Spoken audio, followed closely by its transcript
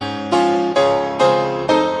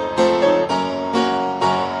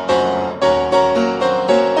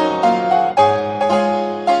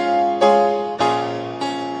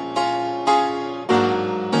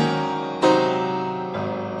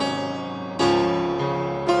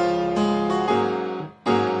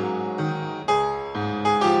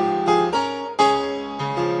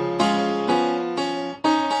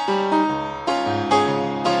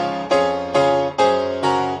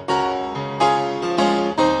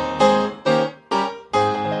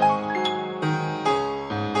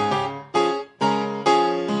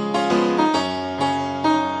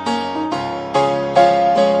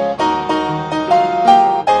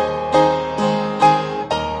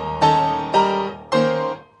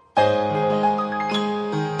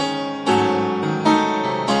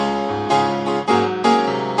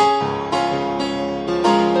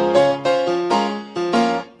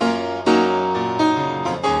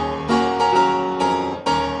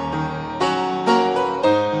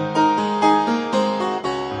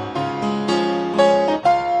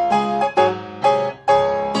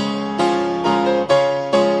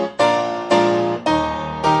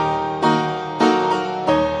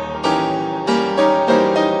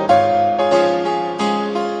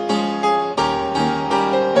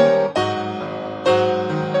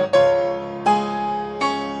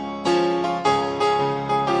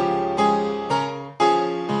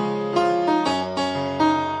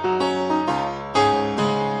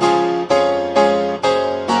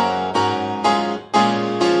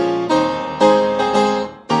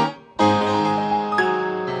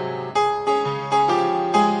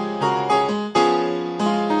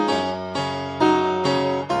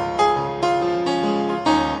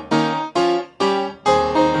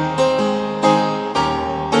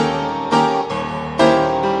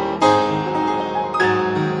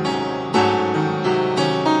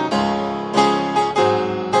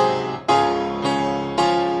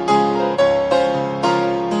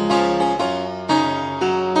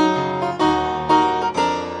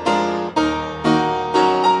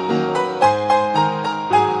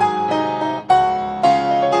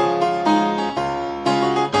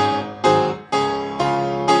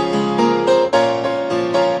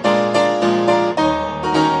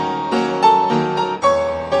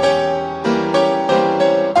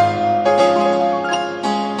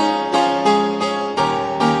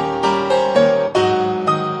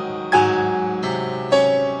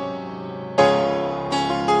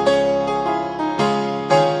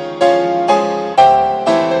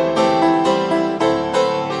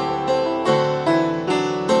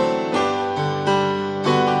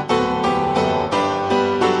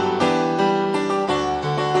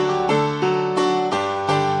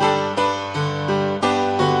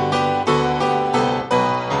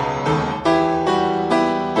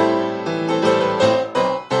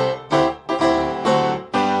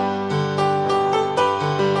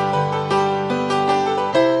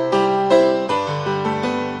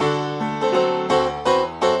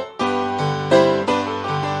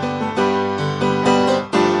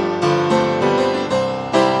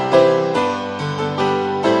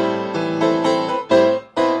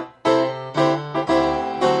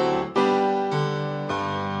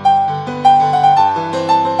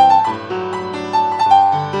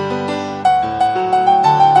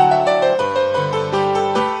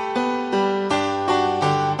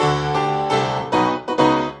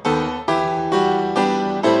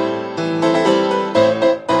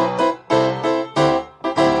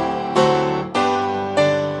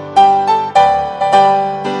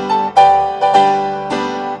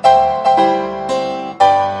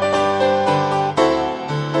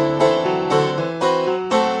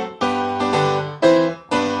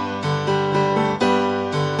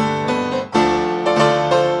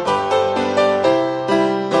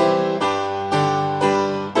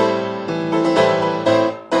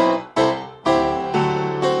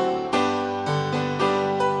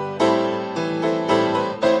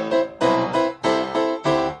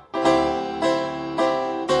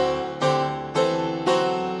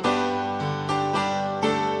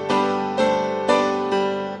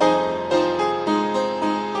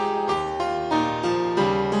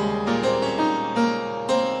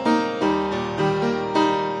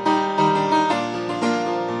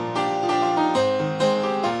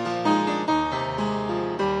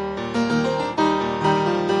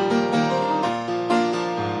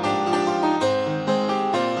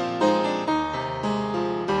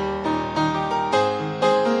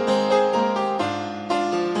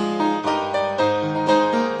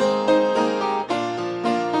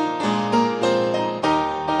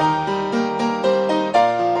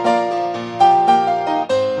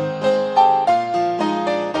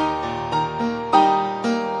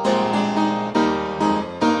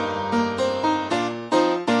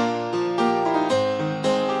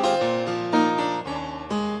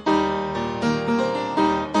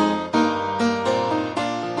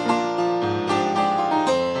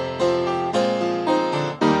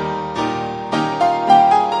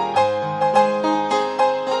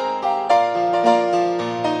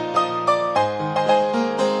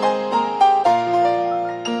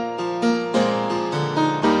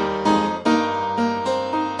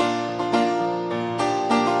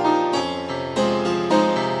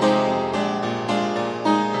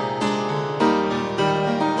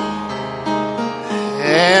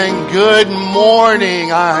Good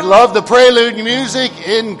morning. I love the prelude music.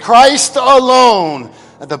 In Christ alone,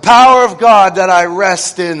 the power of God that I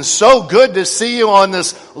rest in. So good to see you on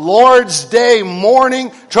this Lord's Day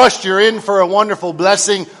morning. Trust you're in for a wonderful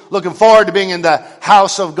blessing. Looking forward to being in the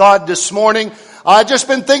house of God this morning. I've just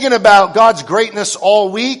been thinking about God's greatness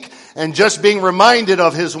all week and just being reminded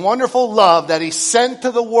of His wonderful love that He sent to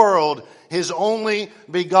the world His only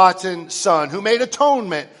begotten Son, who made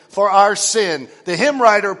atonement for our sin. The hymn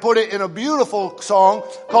writer put it in a beautiful song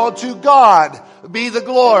called "To God Be the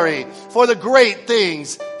Glory for the Great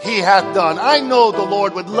Things He Hath Done." I know the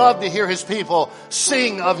Lord would love to hear His people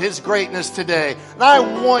sing of His greatness today. And I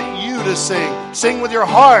want you to sing. Sing with your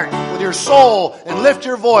heart, with your soul, and lift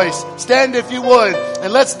your voice. Stand if you would,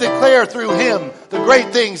 and let's declare through Him the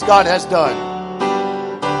great things God has done.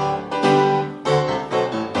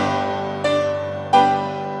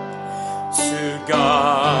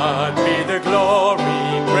 God be the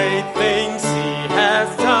glory, great things He has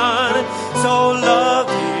done. So loved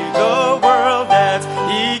He the world that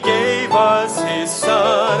He gave us His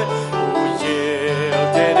Son, who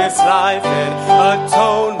yielded His life in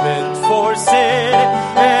atonement for sin,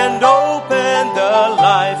 and opened the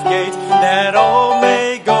life gate that all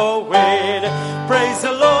may go in. Praise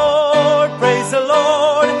the Lord,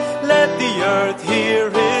 let the earth hear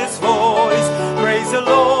His voice. Praise the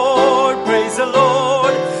Lord, praise the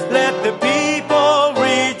Lord, let the people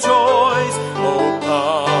rejoice. Oh,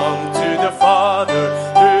 come to the Father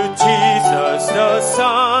through Jesus the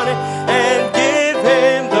Son, and give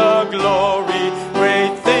Him the glory,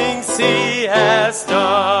 great things He has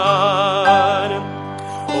done.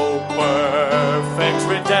 Oh, perfect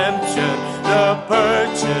redemption, the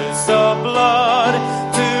purchase of blood,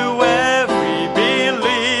 to every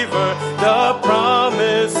believer, the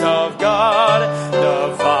promise of God,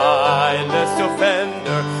 the vilest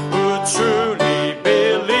offender who truly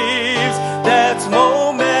believes, that's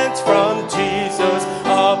moment from Jesus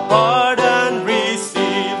a pardon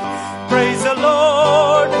received. Praise the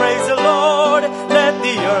Lord, let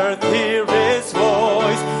the earth hear His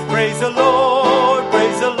voice. Praise the Lord,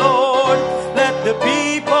 let the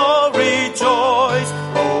people rejoice.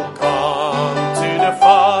 Oh, come to the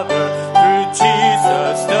Father through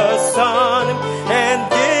Jesus the Son, and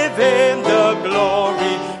give Him the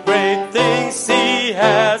glory, great things He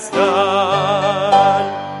has done.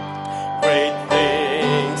 Great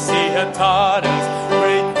things He hath taught us,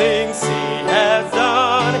 great things He has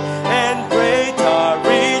done, and great our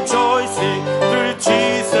rejoicing through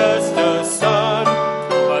Jesus the Son.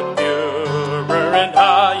 But purer and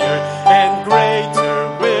higher and greater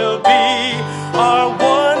will be our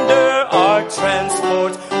wonder, our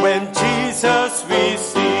transport, when Jesus we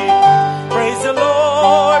see. Praise the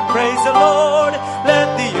Lord,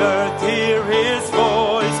 let the earth hear His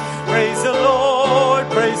voice. Praise the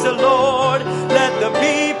Lord, let the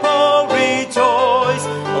people rejoice.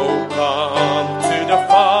 Oh, come to the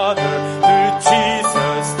Father through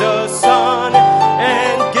Jesus the Son,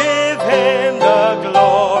 and give Him the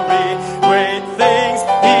glory, great things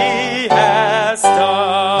He has done.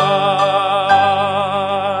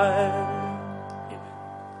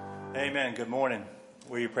 Amen. Good morning.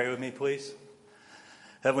 Will you pray with me, please?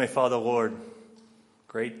 Heavenly Father, Lord,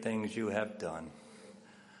 great things You have done.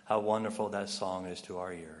 How wonderful that song is to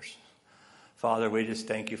our ears. Father, we just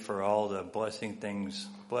thank You for all the blessings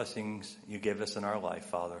You give us in our life,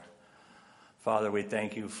 Father. Father, we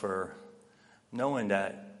thank You for knowing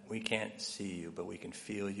that we can't see You, but we can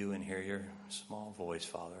feel You and hear Your small voice,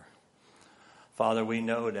 Father. Father, we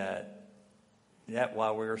know that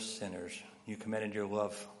while we're sinners, You commended Your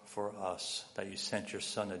love for us, that You sent Your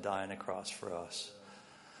Son to die on the cross for us.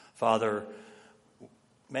 Father,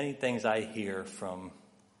 many things I hear from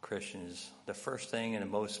Christians, the first thing and the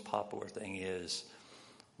most popular thing is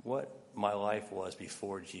what my life was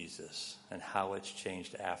before Jesus and how it's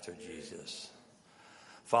changed after Jesus.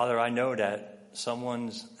 Father, I know that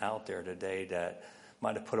someone's out there today that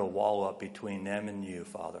might have put a wall up between them and You,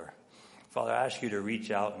 Father. Father, I ask You to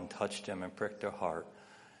reach out and touch them and prick their heart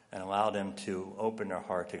and allow them to open their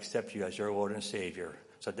heart to accept You as your Lord and Savior,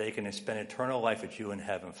 so that they can spend eternal life with You in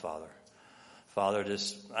heaven, Father. Father,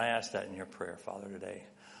 I ask that in Your prayer, Father, today.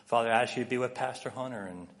 Father, I ask You to be with Pastor Hunter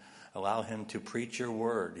and allow him to preach Your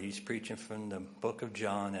word. He's preaching from the book of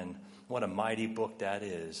John, and what a mighty book that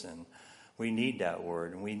is. And we need that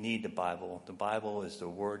word, and we need the Bible. The Bible is the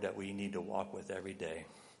word that we need to walk with every day.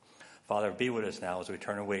 Father, be with us now as we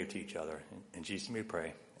turn and wave to each other. In Jesus' name we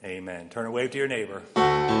pray. Amen. Turn and wave to your neighbor.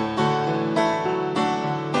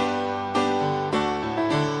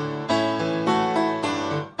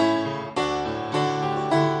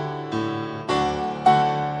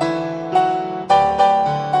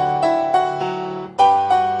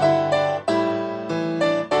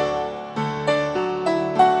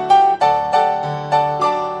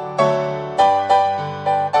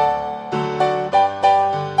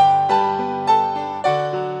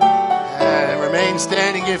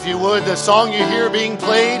 If you would, the song you hear being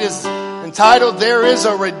played is entitled, There is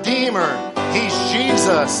a Redeemer. He's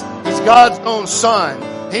Jesus. He's God's own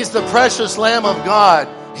Son. He's the precious Lamb of God.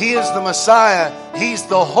 He is the Messiah. He's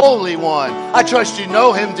the Holy One. I trust you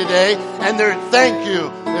know Him today, and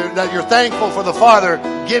that you're thankful for the Father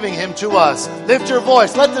giving Him to us. Lift your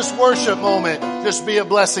voice. Let this worship moment just be a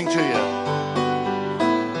blessing to you.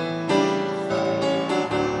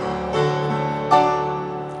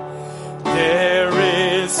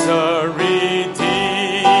 A Redeemer,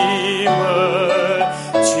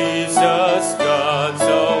 Jesus, God's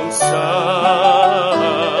own Son,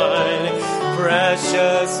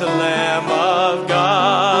 precious Lamb of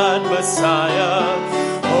God, Messiah,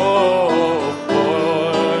 oh,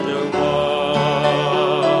 for the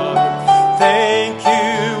one. Thank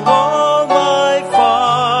you, oh my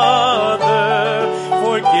Father,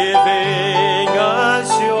 for giving us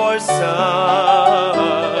your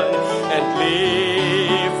Son, and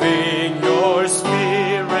leaving your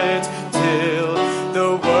Spirit till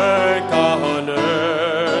the work on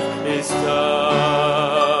earth is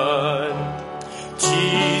done.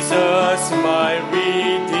 Jesus, my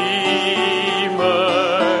Redeemer,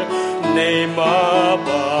 name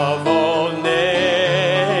above all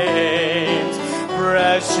names,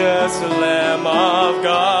 precious Lamb of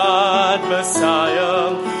God,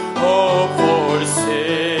 Messiah, hope for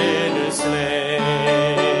sinners slain.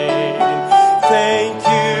 Thank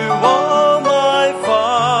you, oh my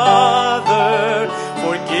Father,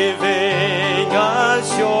 for giving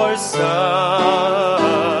us your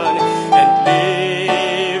Son, and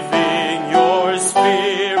leaving your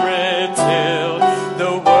Spirit till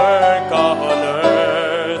the work on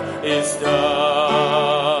earth is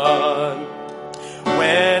done.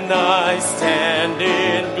 When I stand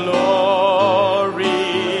in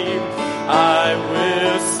glory, I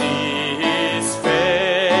will see His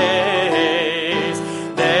face.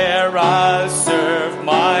 There I'll serve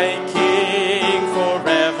my King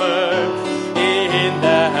forever in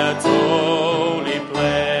that holy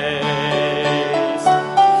place.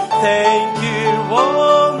 Thank you,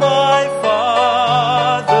 oh my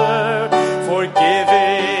Father, for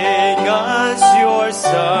giving us your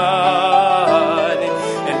Son,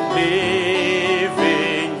 and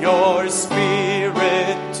leaving your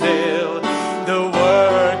Spirit till the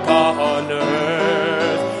work on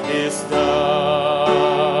earth is done.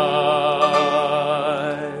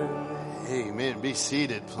 Amen. Be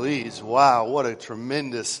seated, please. Wow, what a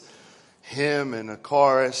tremendous hymn and a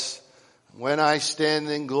chorus. When I stand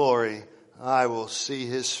in glory, I will see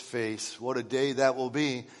His face. What a day that will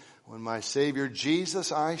be when my Savior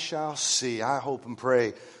Jesus I shall see. I hope and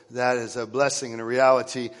pray that is a blessing and a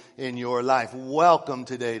reality in your life. Welcome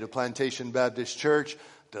today to Plantation Baptist Church.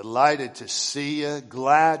 Delighted to see you,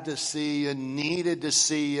 glad to see you, needed to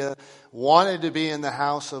see you, wanted to be in the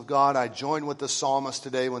house of God. I joined with the psalmist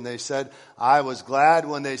today when they said, I was glad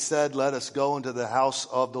when they said, let us go into the house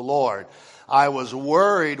of the Lord. I was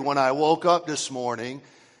worried when I woke up this morning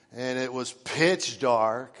and it was pitch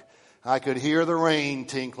dark. I could hear the rain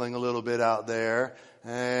tinkling a little bit out there.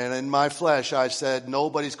 And in my flesh, I said,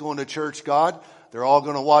 nobody's going to church, God. They're all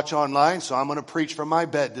going to watch online, so I'm going to preach from my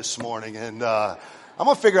bed this morning. And I'm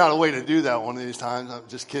going to figure out a way to do that one of these times. I'm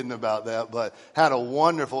just kidding about that. But had a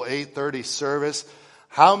wonderful 8:30 service.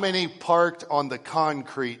 How many parked on the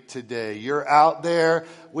concrete today? You're out there.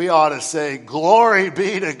 We ought to say, glory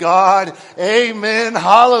be to God. Amen.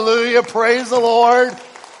 Hallelujah. Praise the Lord.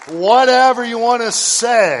 Whatever you want to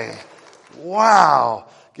say. Wow.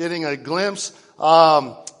 Getting a glimpse.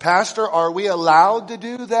 Pastor, are we allowed to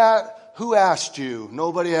do that? Who asked you?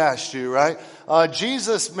 Nobody asked you, right?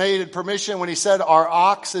 Jesus made permission when He said our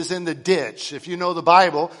ox is in the ditch. If you know the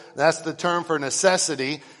Bible, that's the term for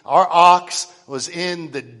necessity. Our ox was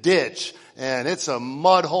in the ditch. And it's a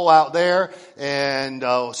mud hole out there. And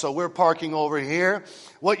so we're parking over here.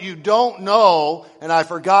 What you don't know, and I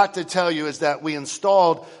forgot to tell you, is that we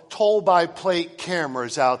installed toll-by-plate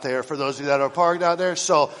cameras out there for those of you that are parked out there.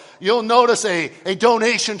 So you'll notice a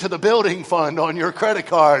donation to the building fund on your credit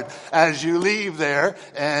card as you leave there.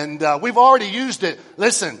 And we've already used it.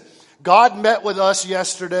 Listen, God met with us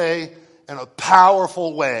yesterday in a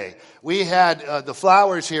powerful way. We had the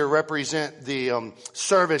flowers here represent the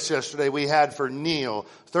service yesterday we had for Neil,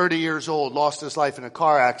 30 years old, lost his life in a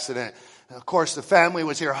car accident. And of course, the family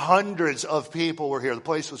was here. Hundreds of people were here. The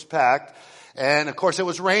place was packed. And of course, it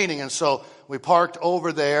was raining. And so we parked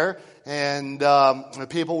over there. And the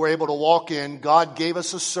people were able to walk in. God gave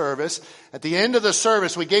us a service. At the end of the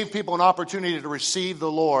service, we gave people an opportunity to receive the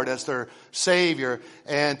Lord as their Savior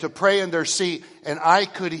and to pray in their seat. And I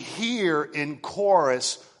could hear in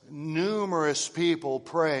chorus numerous people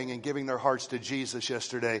praying and giving their hearts to Jesus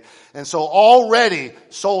yesterday. And so already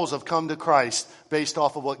souls have come to Christ based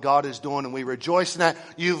off of what God is doing, and we rejoice in that.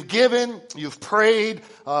 You've given, you've prayed,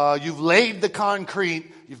 you've laid the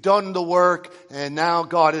concrete, you've done the work, and now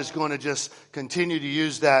God is going to just continue to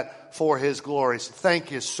use that for His glory. So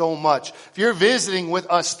thank you so much. If you're visiting with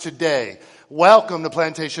us today, welcome to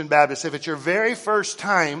Plantation Baptist. If it's your very first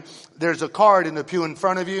time, there's a card in the pew in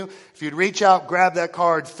front of you. If you'd reach out, grab that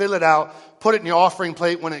card, fill it out, put it in your offering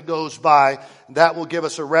plate when it goes by. That will give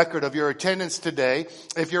us a record of your attendance today.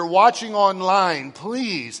 If you're watching online,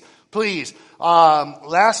 please,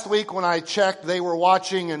 last week when I checked, they were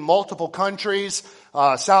watching in multiple countries,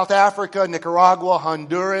 South Africa, Nicaragua,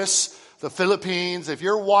 Honduras, the Philippines. If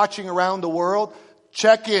you're watching around the world,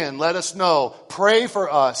 check in, let us know. Pray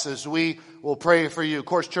for us as we will pray for you. Of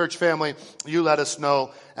course, church family, you let us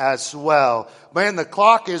know as well. Man, the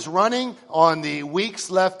clock is running on the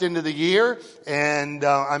weeks left into the year, and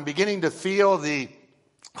I'm beginning to feel the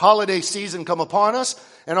holiday season come upon us,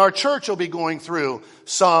 and our church will be going through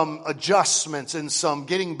some adjustments and some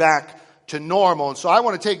getting back to normal. And so I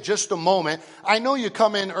want to take just a moment. I know you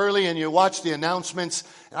come in early and you watch the announcements,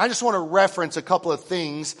 and I just want to reference a couple of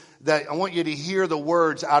things that I want you to hear the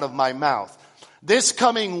words out of my mouth. This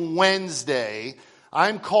coming Wednesday,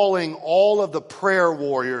 I'm calling all of the prayer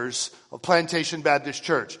warriors of Plantation Baptist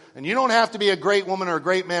Church. And you don't have to be a great woman or a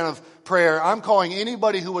great man of prayer. I'm calling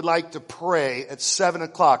anybody who would like to pray at 7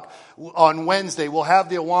 o'clock on Wednesday. We'll have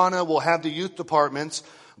the Awana, we'll have the youth departments.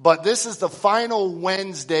 But this is the final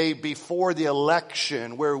Wednesday before the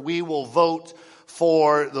election where we will vote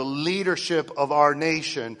for the leadership of our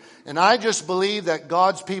nation. And I just believe that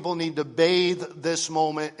God's people need to bathe this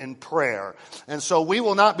moment in prayer. And so we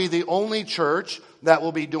will not be the only church that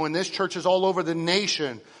will be doing this. Churches all over the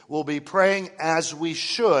nation will be praying as we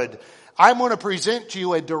should. I'm going to present to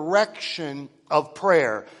you a direction of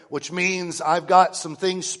prayer, which means I've got some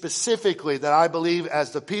things specifically that I believe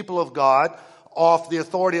as the people of God, off the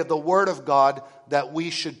authority of the Word of God, that we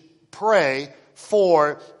should pray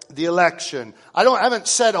for the election. I haven't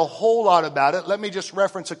said a whole lot about it. Let me just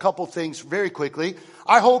reference a couple things very quickly.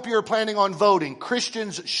 I hope you're planning on voting.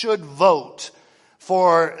 Christians should vote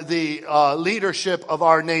for the leadership of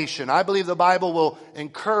our nation. I believe the Bible will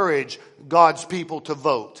encourage God's people to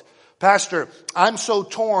vote. Pastor, I'm so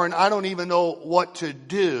torn, I don't even know what to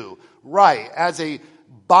do. Right. As a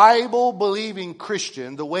Bible-believing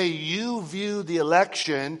Christian, the way you view the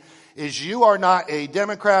election is you are not a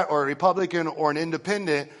Democrat or a Republican or an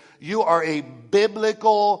independent. You are a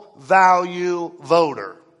biblical value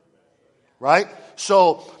voter. Right?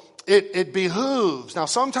 So it behooves. Now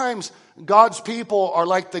sometimes God's people are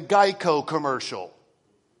like the Geico commercial.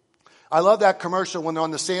 I love that commercial when they're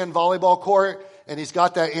on the sand volleyball court and he's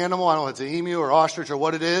got that animal, I don't know if it's an emu or ostrich or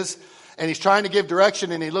what it is, and he's trying to give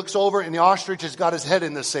direction and he looks over and the ostrich has got his head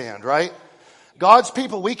in the sand, right? God's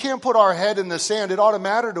people, we can't put our head in the sand. It ought to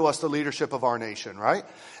matter to us, the leadership of our nation, right?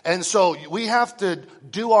 And so we have to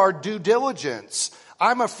do our due diligence.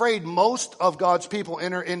 I'm afraid most of God's people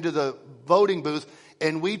enter into the voting booth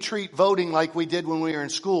and we treat voting like we did when we were in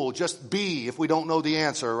school. Just B if we don't know the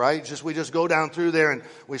answer, right? We just go down through there and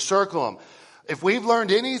we circle them. If we've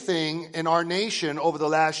learned anything in our nation over the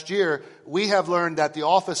last year, we have learned that the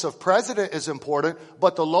office of president is important,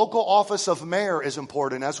 but the local office of mayor is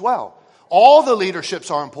important as well. All the leaderships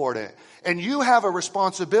are important. And you have a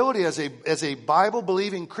responsibility as a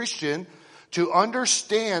Bible-believing Christian to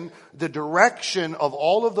understand the direction of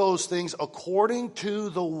all of those things according to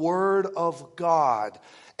the Word of God.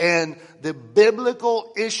 And the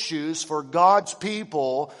biblical issues for God's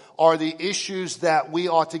people are the issues that we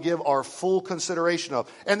ought to give our full consideration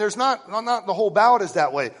of. And there's not the whole ballot is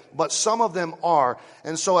that way, but some of them are.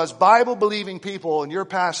 And so as Bible-believing people and your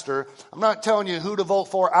pastor, I'm not telling you who to vote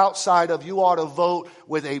for outside of you ought to vote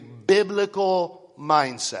with a biblical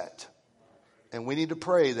mindset. And we need to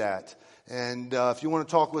pray that. And if you want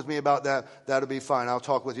to talk with me about that, that'll be fine. I'll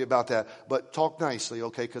talk with you about that. But talk nicely,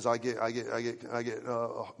 okay? Because I get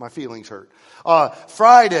my feelings hurt.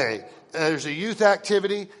 Friday, there's a youth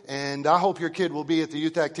activity, and I hope your kid will be at the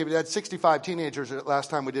youth activity. I had 65 teenagers last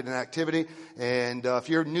time we did an activity. And if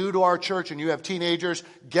you're new to our church and you have teenagers,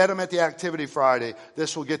 get them at the activity Friday.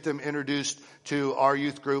 This will get them introduced to our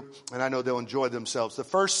youth group, and I know they'll enjoy themselves. The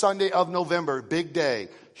first Sunday of November, big day,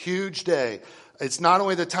 huge day. It's not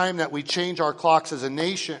only the time that we change our clocks as a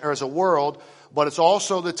nation or as a world, but it's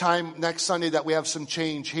also the time next Sunday that we have some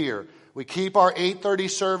change here. We keep our 8:30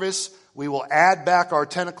 service. We will add back our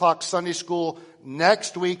 10 o'clock Sunday school.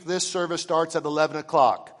 Next week, this service starts at 11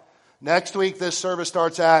 o'clock. Next week, this service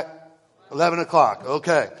starts at 11 o'clock.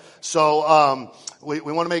 Okay. So we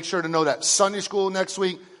want to make sure to know that. Sunday school next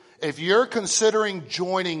week. If you're considering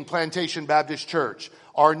joining Plantation Baptist Church,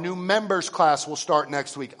 our new members class will start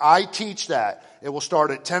next week. I teach that. It will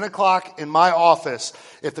start at 10 o'clock in my office.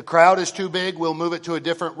 If the crowd is too big, we'll move it to a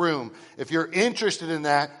different room. If you're interested in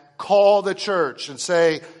that, call the church and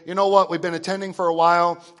say, you know what, we've been attending for a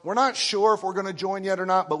while. We're not sure if we're going to join yet or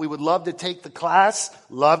not, but we would love to take the class.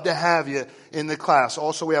 Love to have you in the class.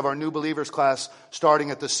 Also, we have our new believers class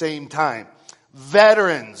starting at the same time.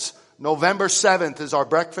 Veterans, November 7th is our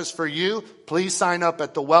breakfast for you. Please sign up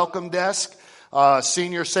at the welcome desk.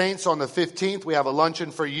 Senior Saints on the 15th, we have a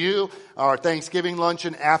luncheon for you. Our Thanksgiving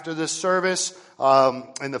luncheon after this service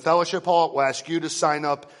in the fellowship hall. We'll ask you to sign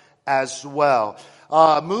up as well.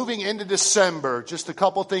 Moving into December, just a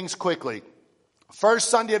couple things quickly. First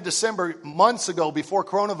Sunday of December, months ago, before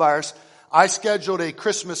coronavirus, I scheduled a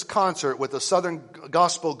Christmas concert with a Southern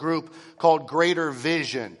gospel group called Greater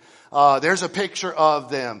Vision. There's a picture of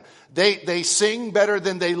them. They sing better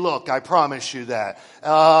than they look. I promise you that.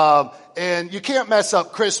 And you can't mess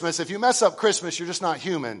up Christmas. If you mess up Christmas, you're just not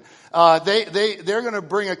human. They're going to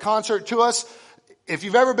bring a concert to us. If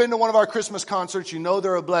you've ever been to one of our Christmas concerts, you know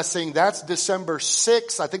they're a blessing. That's December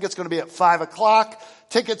 6th. I think it's going to be at 5 o'clock.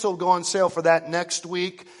 Tickets will go on sale for that next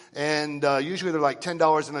week. And usually they're like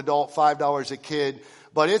 $10 an adult, $5 a kid.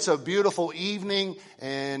 But it's a beautiful evening,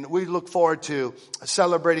 and we look forward to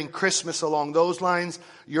celebrating Christmas along those lines.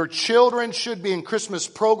 Your children should be in Christmas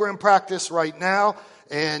program practice right now,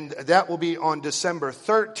 and that will be on December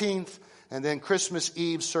 13th. And then Christmas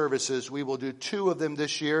Eve services, we will do 2 of them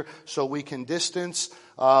this year so we can distance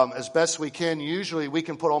as best we can. Usually we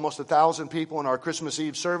can put almost 1,000 people in our Christmas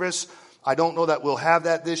Eve service. I don't know that we'll have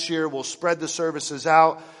that this year. We'll spread the services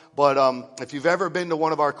out. But if you've ever been to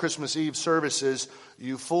one of our Christmas Eve services,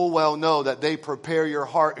 you full well know that they prepare your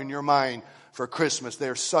heart and your mind for Christmas.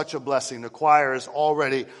 They're such a blessing. The choir is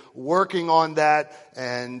already working on that,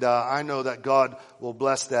 and I know that God will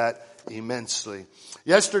bless that immensely.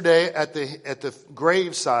 Yesterday at the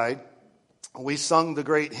graveside, we sung the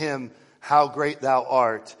great hymn, How Great Thou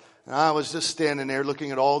Art. And I was just standing there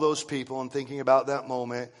looking at all those people and thinking about that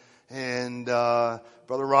moment. And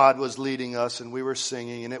Brother Rod was leading us, and we were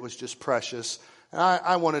singing, and it was just precious. And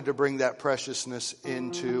I wanted to bring that preciousness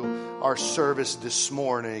into our service this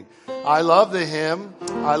morning. I love the hymn.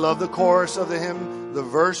 I love the chorus of the hymn. The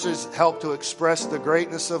verses help to express the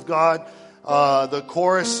greatness of God. The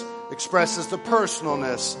chorus expresses the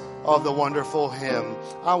personalness of the wonderful hymn.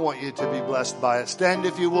 I want you to be blessed by it. Stand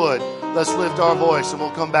if you would. Let's lift our voice, and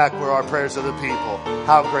we'll come back with our prayers of the people.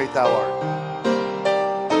 How great thou art.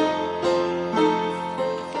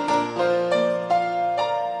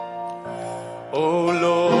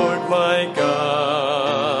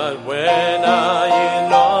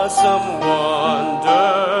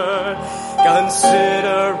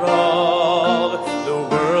 Consider all the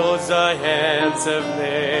worlds thy hands have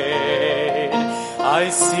made. I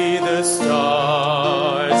see the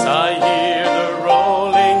stars, I hear the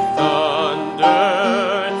rolling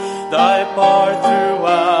thunder. Thy power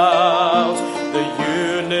throughout the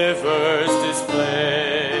universe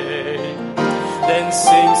displayed. Then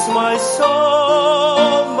sings my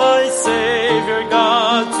soul, my Savior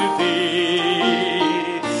God, to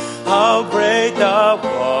thee. How great thou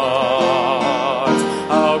art.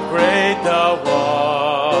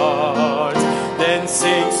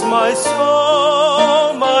 My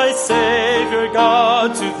soul, my Savior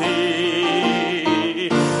God, to thee.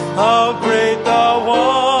 How great thou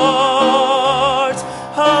art,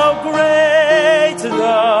 how great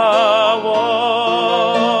thou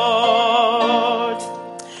art.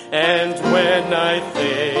 And when I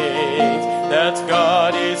think that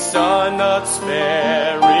God his Son not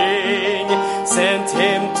sparing sent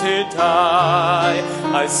him to die,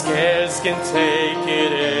 I scarce can take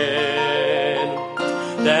it in.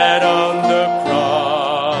 That on the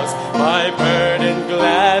cross, my burden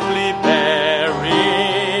gladly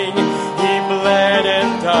bearing, he bled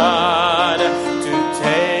and died to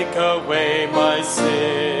take away my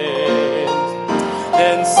sins.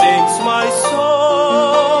 Then sings my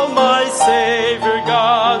soul, my Savior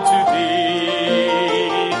God, to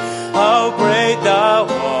thee. How great thou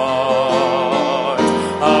art,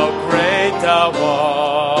 how great thou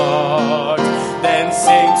art. Then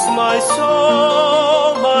sings my soul,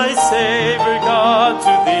 Savior God,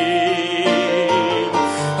 to thee.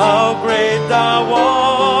 How great thou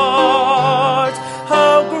art,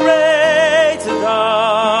 how great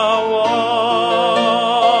thou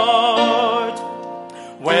art.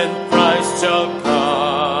 When Christ shall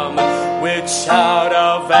come with shout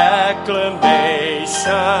of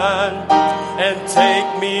acclamation, and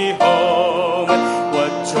take me home.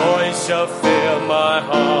 What joy shall fill my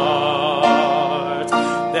heart.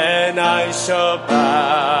 Then I shall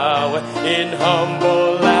bow in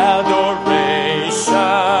humble adoration,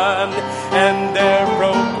 and there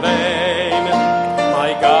proclaim,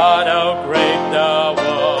 my God, how great thou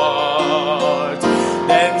art.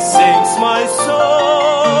 Then sings my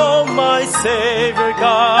soul, my Savior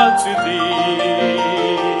God, to thee.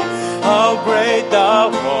 How great thou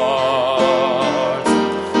art,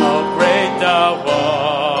 how great thou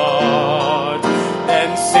art.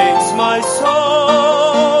 Then sings my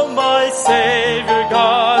soul, my Savior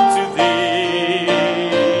God, to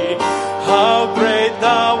thee. How great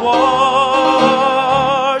thou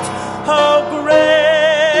art, how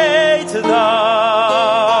great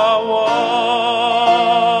thou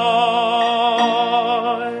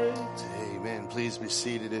art. Amen. Please be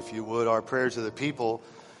seated if you would. Our prayers of the people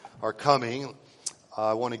are coming.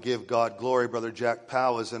 I want to give God glory. Brother Jack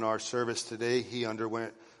Powell is in our service today. He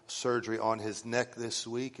underwent surgery on his neck this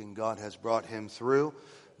week, and God has brought him through.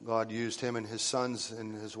 God used him and his sons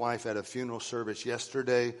and his wife at a funeral service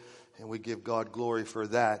yesterday, and we give God glory for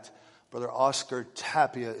that. Brother Oscar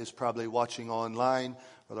Tapia is probably watching online.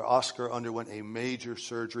 Brother Oscar underwent a major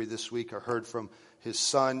surgery this week. I heard from his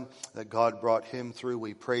son that God brought him through.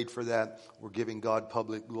 We prayed for that. We're giving God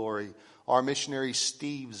public glory. Our missionary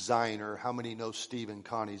Steve Ziner. How many know Steve and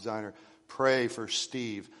Connie Ziner? Pray for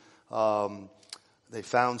Steve. They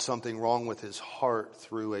found something wrong with his heart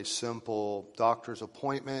through a simple doctor's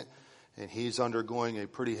appointment, and he's undergoing a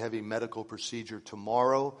pretty heavy medical procedure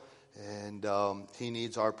tomorrow. And he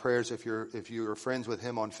needs our prayers. If you're friends with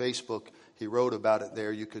him on Facebook, he wrote about it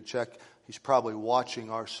there. You could check. He's probably watching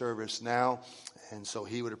our service now, and so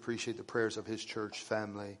he would appreciate the prayers of his church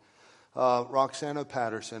family. Roxana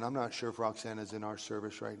Patterson. I'm not sure if Roxana's in our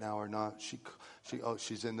service right now or not.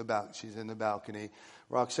 She's in the balcony.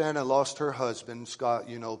 Roxana lost her husband. Scott,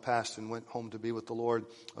 passed and went home to be with the Lord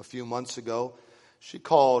a few months ago. She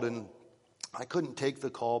called, and I couldn't take the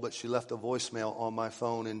call, but she left a voicemail on my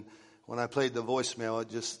phone. And when I played the voicemail,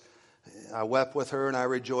 I wept with her and I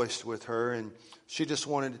rejoiced with her. And she just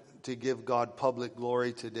wanted to give God public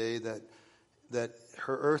glory today that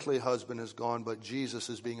her earthly husband is gone, but Jesus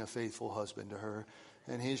is being a faithful husband to her.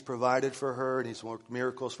 And he's provided for her, and he's worked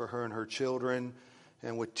miracles for her and her children.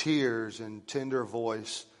 And with tears and tender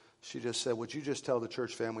voice, she just said, would you just tell the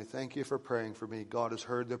church family, thank you for praying for me. God has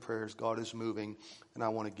heard the prayers. God is moving, and I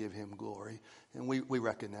want to give him glory. And we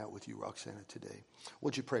reckon that with you, Roxana, today.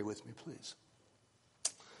 Would you pray with me, please?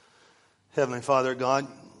 Heavenly Father, God,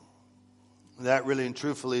 that really and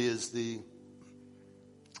truthfully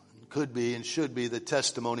could be and should be the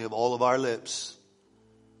testimony of all of our lips,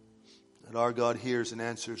 that our God hears and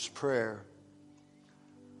answers prayer.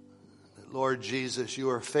 That, Lord Jesus,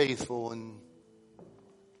 you are faithful and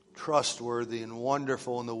trustworthy and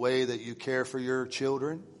wonderful in the way that you care for your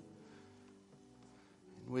children.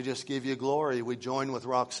 We just give you glory. We join with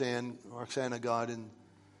Roxana, God, and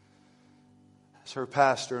as her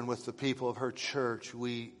pastor and with the people of her church,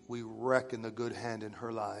 we reckon the good hand in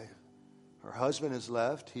her life. Her husband has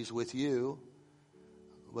left. He's with you.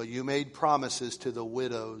 But you made promises to the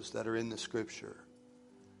widows that are in the scripture.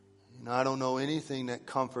 And I don't know anything that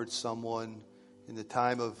comforts someone in the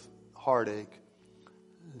time of heartache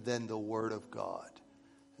than the Word of God.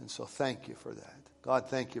 And so thank you for that. God,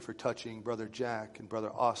 thank you for touching Brother Jack and Brother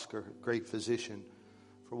Oscar, great physician,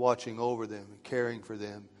 for watching over them and caring for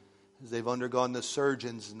them as they've undergone the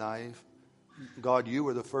surgeon's knife. God, you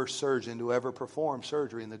were the first surgeon to ever perform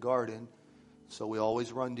surgery in the garden. So we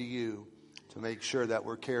always run to you to make sure that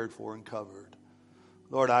we're cared for and covered.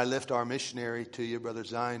 Lord, I lift our missionary to you, Brother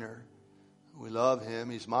Ziner. We love him.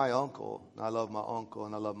 He's my uncle. I love my uncle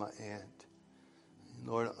and I love my aunt. And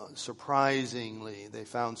Lord, surprisingly, they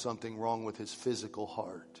found something wrong with his physical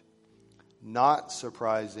heart. Not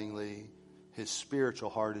surprisingly, his spiritual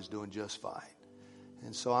heart is doing just fine.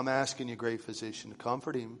 And so I'm asking you, great physician, to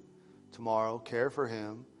comfort him tomorrow, care for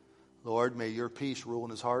him. Lord, may your peace rule in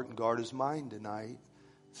his heart and guard his mind tonight.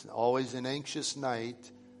 It's always an anxious night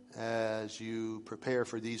as you prepare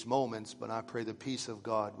for these moments, but I pray the peace of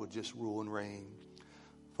God would just rule and reign.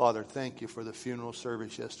 Father, thank you for the funeral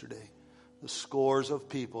service yesterday. The scores of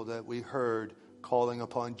people that we heard calling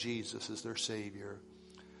upon Jesus as their Savior.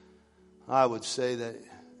 I would say that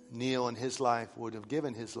Neil in his life would have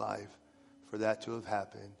given his life for that to have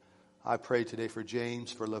happened. I pray today for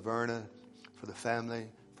James, for Laverna, for the family,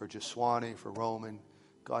 for Jaswani, for Roman.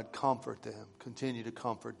 God, comfort them. Continue to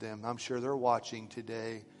comfort them. I'm sure they're watching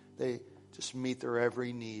today. They just meet their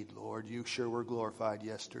every need, Lord. You sure were glorified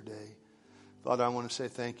yesterday. Father, I want to say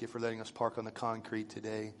thank you for letting us park on the concrete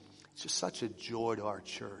today. It's just such a joy to our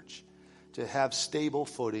church to have stable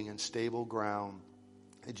footing and stable ground.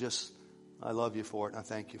 I love you for it, and I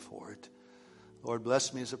thank you for it. Lord,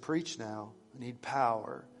 bless me as I preach now. I need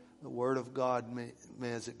power. The word of God, may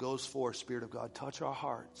as it goes forth, Spirit of God, touch our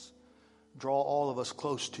hearts. Draw all of us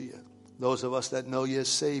close to you. Those of us that know you as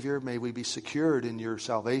Savior, may we be secured in your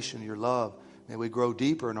salvation, your love. May we grow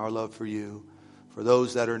deeper in our love for you. For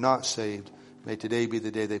those that are not saved, may today be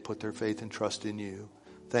the day they put their faith and trust in you.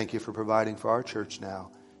 Thank you for providing for our church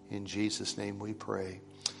now. In Jesus' name we pray.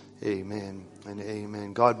 Amen and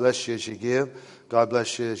amen. God bless you as you give. God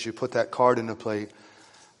bless you as you put that card in the plate.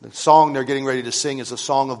 The song they're getting ready to sing is a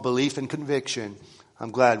song of belief and conviction.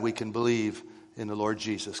 I'm glad we can believe in the Lord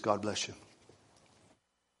Jesus. God bless you.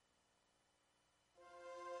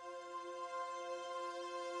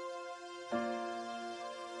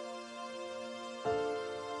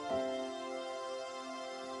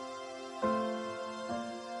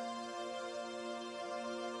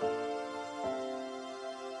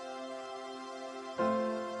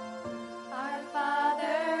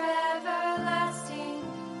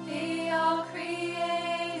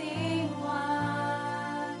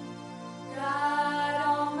 God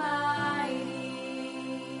Almighty.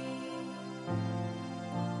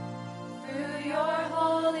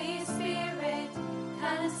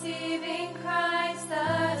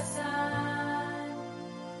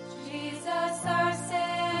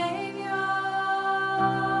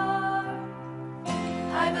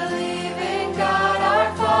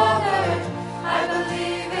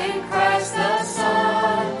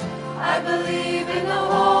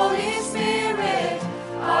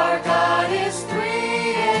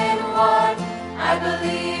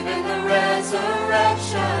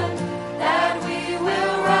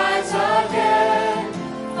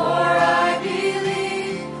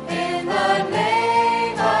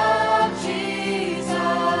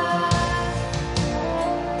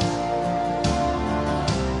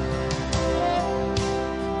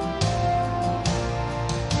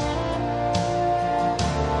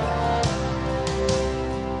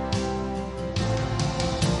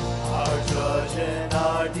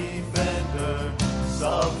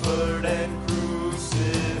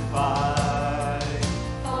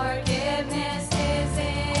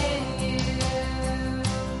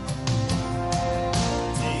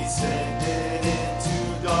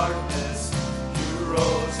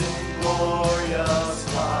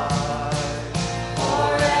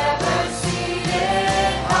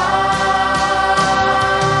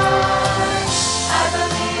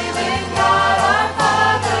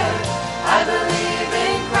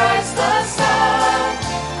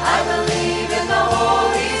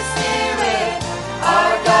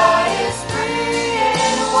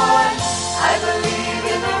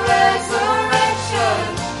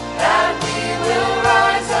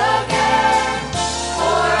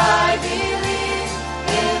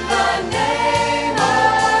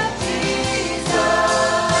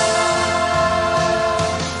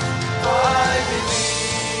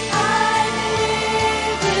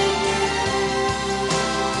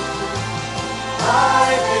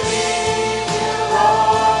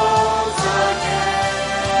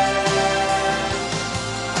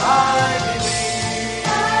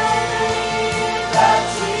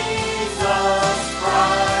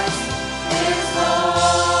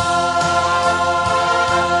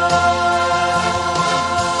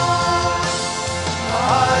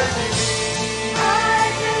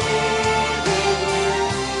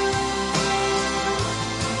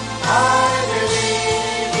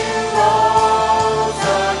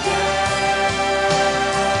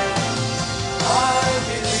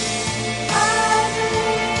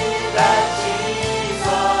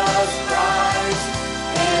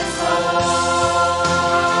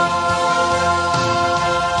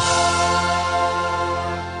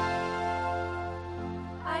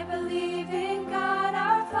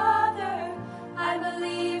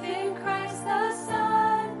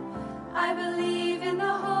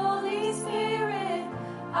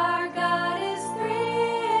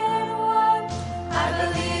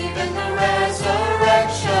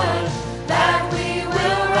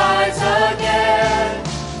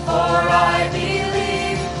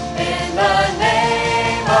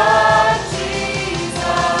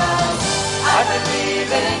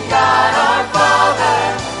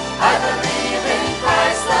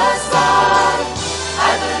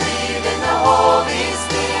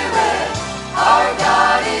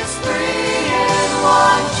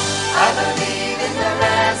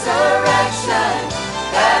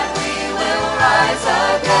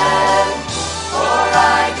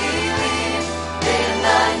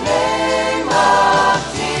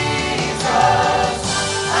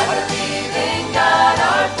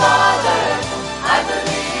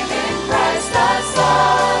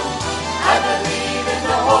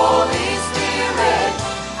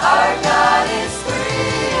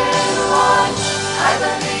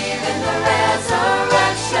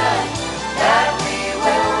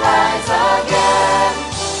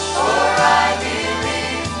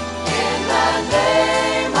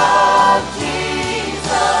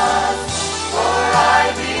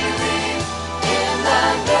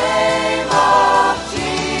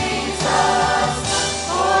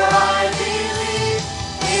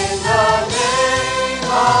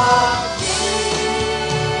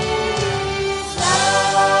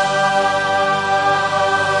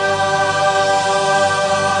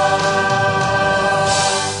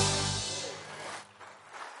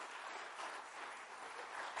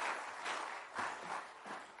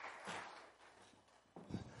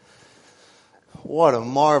 What a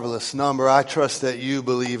marvelous number. I trust that you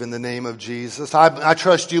believe in the name of Jesus. I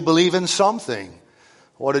trust you believe in something.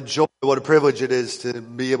 What a joy, what a privilege it is to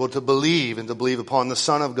be able to believe and to believe upon the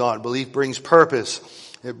Son of God. Belief brings purpose.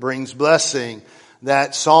 It brings blessing.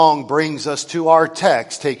 That song brings us to our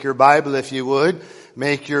text. Take your Bible, if you would.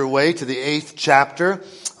 Make your way to the 8th chapter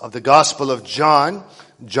of the Gospel of John.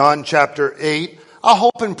 John chapter 8. I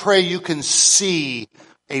hope and pray you can see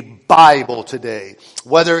a Bible today.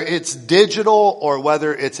 Whether it's digital or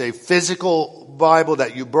whether it's a physical Bible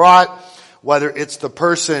that you brought, whether it's the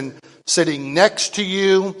person sitting next to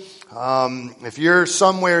you, if you're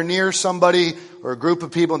somewhere near somebody or a group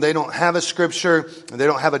of people and they don't have a scripture and they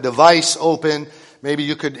don't have a device open, maybe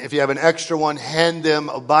you could, if you have an extra one, hand them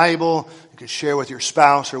a Bible. You could share with your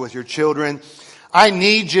spouse or with your children. I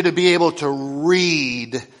need you to be able to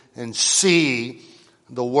read and see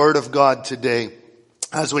the Word of God today.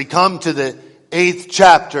 As we come to the 8th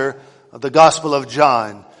chapter of the Gospel of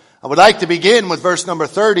John, I would like to begin with verse number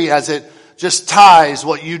 30 as it just ties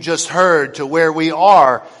what you just heard to where we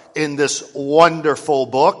are in this wonderful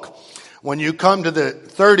book. When you come to the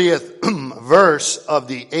 30th verse of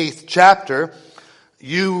the 8th chapter,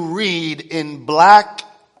 you read in black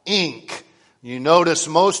ink. You notice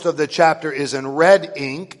most of the chapter is in red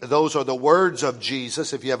ink. Those are the words of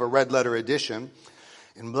Jesus if you have a red letter edition.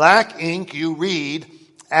 In black ink you read,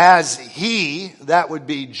 "As he," that would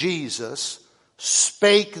be Jesus,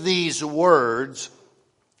 "spake these words,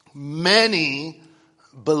 many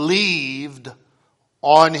believed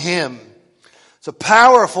on him." It's a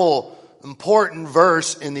powerful, important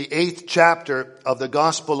verse in the 8th chapter of the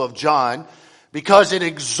Gospel of John because it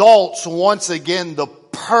exalts once again the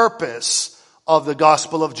purpose of the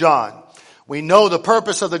Gospel of John. We know the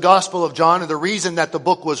purpose of the Gospel of John and the reason that the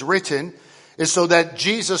book was written is so that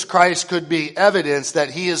Jesus Christ could be evidence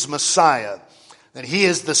that he is Messiah, that he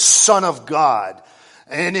is the Son of God.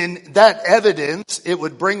 And in that evidence, it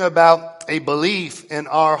would bring about a belief in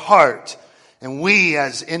our heart. And we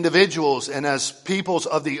as individuals and as peoples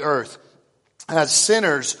of the earth, as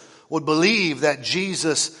sinners, would believe that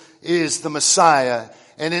Jesus is the Messiah.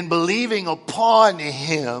 And in believing upon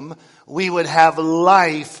him, we would have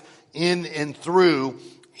life in and through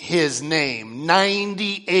his name.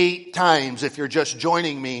 98 times, if you're just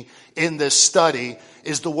joining me in this study,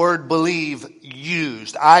 is the word believe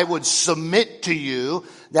used. I would submit to you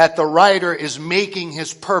that the writer is making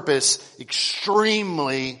his purpose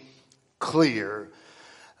extremely clear.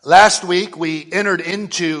 Last week we entered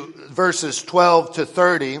into verses 12 to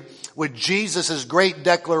 30 with Jesus' great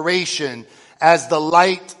declaration as the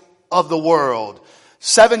light of the world.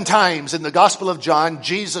 7 times in the Gospel of John,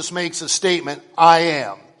 Jesus makes a statement, "I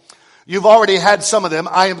am." You've already had some of them.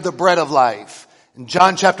 "I am the bread of life." In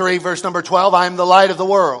John chapter 8, verse number 12, "I am the light of the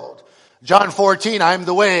world." John 14, "I am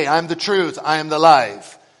the way, I am the truth, I am the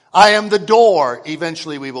life." "I am the door,"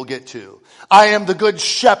 eventually we will get to. "I am the good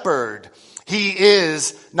shepherd." He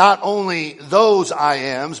is not only those I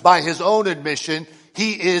ams, by his own admission,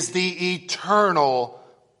 he is the eternal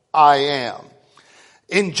I am.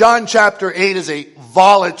 In John chapter 8 is a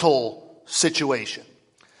volatile situation.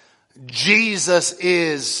 Jesus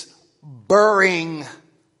is burring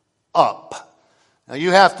up. Now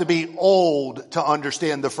you have to be old to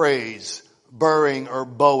understand the phrase burring or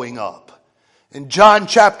bowing up. In John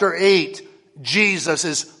chapter 8, Jesus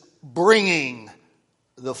is bringing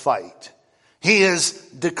the fight. He is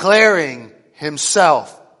declaring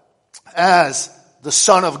himself as the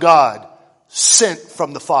Son of God sent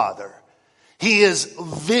from the Father. He is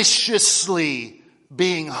viciously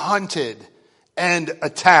being hunted and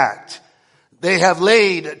attacked. They have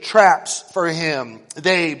laid traps for him,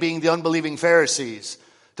 they being the unbelieving Pharisees,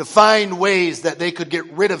 to find ways that they could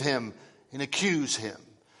get rid of him and accuse him.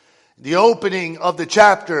 In the opening of the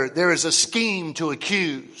chapter, there is a scheme to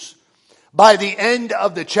accuse. By the end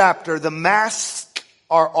of the chapter, the masks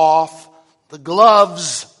are off, the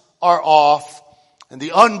gloves are off, and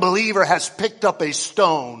the unbeliever has picked up a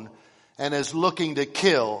stone and is looking to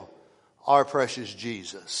kill our precious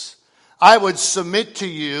Jesus. I would submit to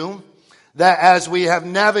you that as we have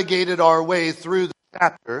navigated our way through the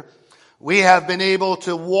chapter, we have been able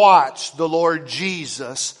to watch the Lord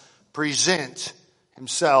Jesus present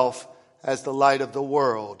himself as the light of the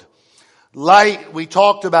world. Light, we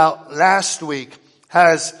talked about last week,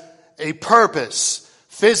 has a purpose.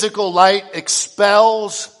 Physical light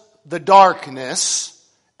expels the darkness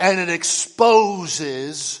and it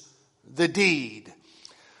exposes the deed.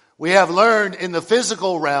 We have learned in the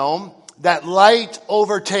physical realm that light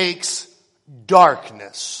overtakes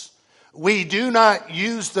darkness. We do not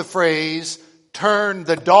use the phrase turn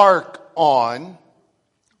the dark on.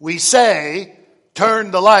 We say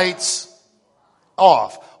turn the lights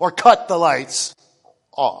off, or cut the lights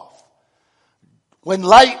off. When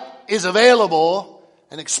light is available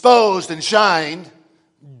and exposed and shined,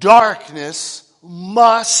 darkness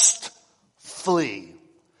must flee.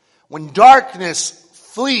 When darkness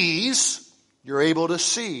flees, you're able to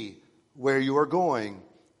see where you are going,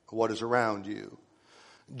 what is around you.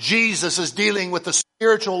 Jesus is dealing with the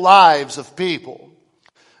spiritual lives of people.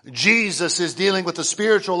 Jesus is dealing with the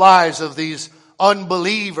spiritual lives of these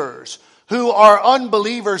unbelievers who are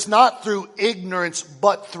unbelievers not through ignorance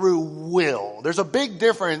but through will. There's a big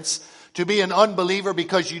difference to be an unbeliever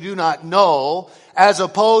because you do not know, as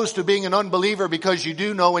opposed to being an unbeliever because you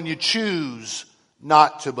do know and you choose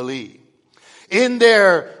not to believe. In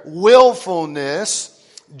their willfulness,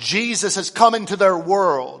 Jesus has come into their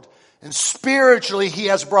world, and spiritually he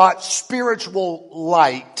has brought spiritual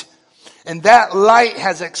light. And that light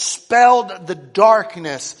has expelled the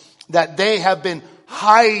darkness that they have been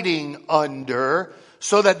hiding under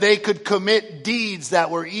so that they could commit deeds that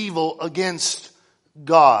were evil against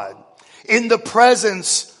God. In the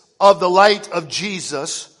presence of the light of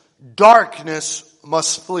Jesus, darkness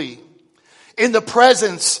must flee. In the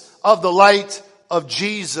presence of the light of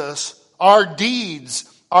Jesus, our deeds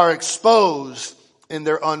are exposed in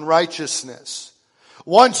their unrighteousness.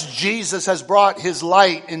 Once Jesus has brought his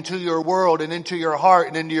light into your world and into your heart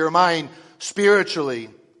and into your mind spiritually,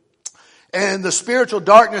 and the spiritual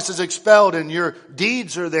darkness is expelled and your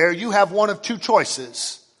deeds are there, you have one of two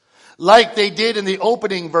choices. Like they did in the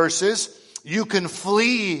opening verses, you can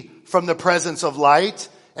flee from the presence of light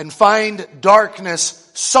and find darkness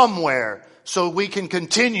somewhere so we can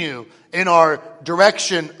continue in our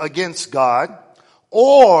direction against God.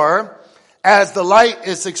 Or, as the light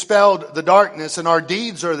is expelled the darkness and our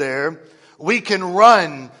deeds are there, we can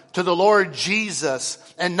run to the Lord Jesus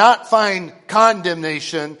and not find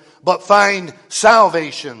condemnation, but find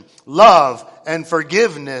salvation, love, and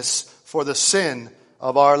forgiveness for the sin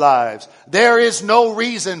of our lives. There is no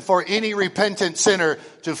reason for any repentant sinner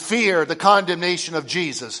to fear the condemnation of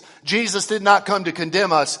Jesus. Jesus did not come to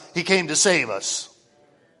condemn us. He came to save us.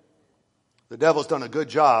 The devil's done a good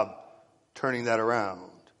job turning that around.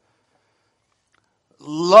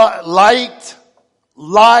 Light,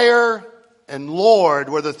 liar, and Lord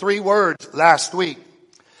were the three words last week.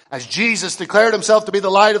 As Jesus declared himself to be the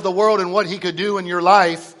light of the world and what he could do in your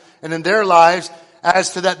life and in their lives,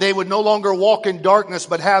 as to that they would no longer walk in darkness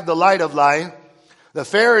but have the light of life, the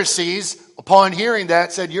Pharisees, upon hearing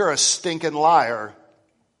that, said, "You're a stinking liar."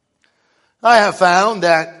 I have found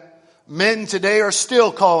that men today are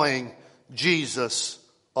still calling Jesus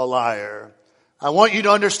a liar. I want you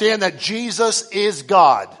to understand that Jesus is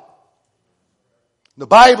God. The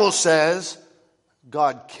Bible says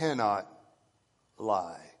God cannot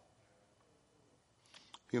lie.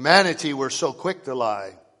 Humanity, we're so quick to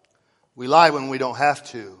lie. We lie when we don't have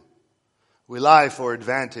to. We lie for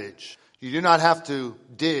advantage. You do not have to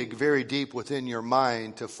dig very deep within your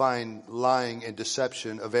mind to find lying and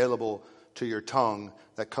deception available to your tongue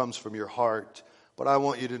that comes from your heart. But I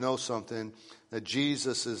want you to know something, that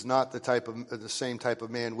Jesus is not the same type of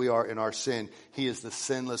man we are in our sin. He is the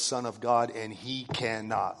sinless Son of God, and he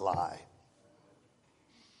cannot lie.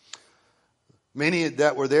 Many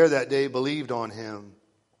that were there that day believed on him.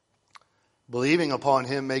 Believing upon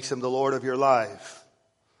him makes him the Lord of your life.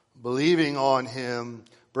 Believing on him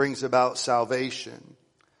brings about salvation.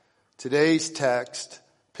 Today's text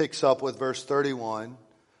picks up with verse 31,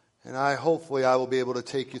 and hopefully I will be able to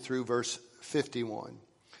take you through verse 51.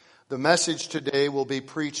 The message today will be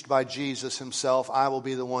preached by Jesus himself. I will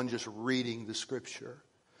be the one just reading the scripture.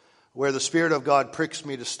 Where the Spirit of God pricks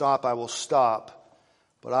me to stop, I will stop.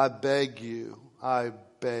 But I beg you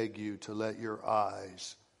to let your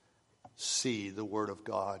eyes see the word of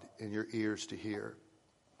God and your ears to hear.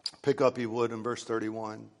 Pick up, you would, in verse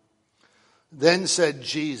 31. Then said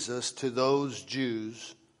Jesus to those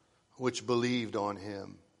Jews which believed on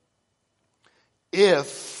him,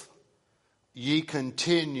 "If ye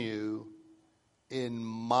continue in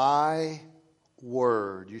my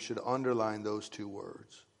word," you should underline those two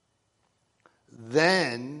words,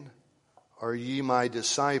 "then are ye my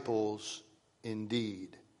disciples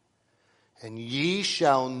indeed. And ye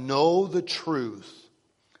shall know the truth."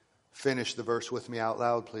 Finish the verse with me out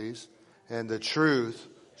loud, please. "And the truth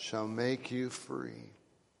shall make you free."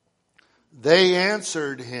 They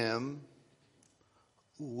answered him,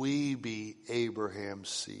 "We be Abraham's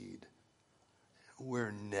seed.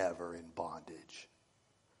 We're never in bondage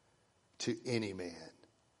to any man.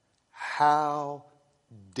 How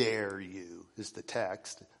dare you," is the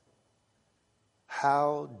text.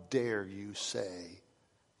 "How dare you say,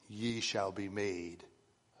 ye shall be made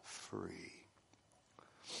free?"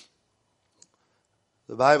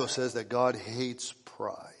 The Bible says that God hates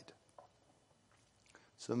pride.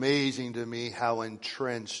 It's amazing to me how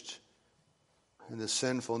entrenched in the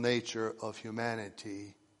sinful nature of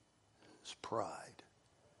humanity is pride.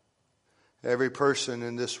 Every person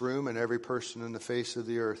in this room and every person in the face of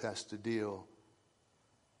the earth has to deal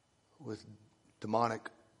with demonic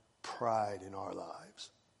pride in our lives.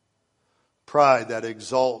 Pride that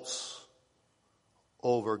exalts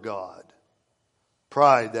over God.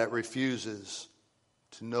 Pride that refuses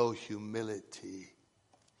to know humility.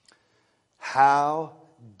 How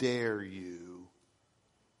dare you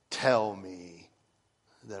tell me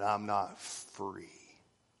that I'm not free?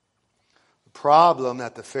 The problem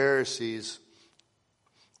that the Pharisees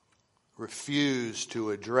refused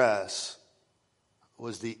to address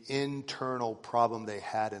was the internal problem they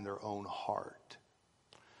had in their own heart.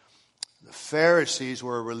 The Pharisees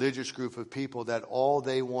were a religious group of people that all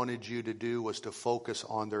they wanted you to do was to focus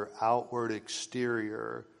on their outward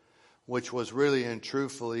exterior, which was really and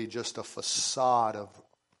truthfully just a facade of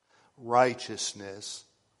righteousness.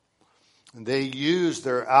 And they used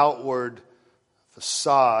their outward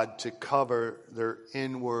facade to cover their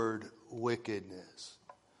inward wickedness.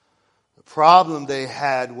 The problem they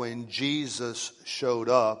had when Jesus showed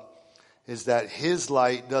up is that his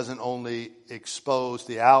light doesn't only expose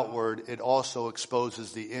the outward, it also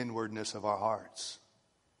exposes the inwardness of our hearts.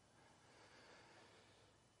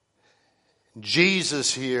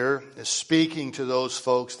 Jesus here is speaking to those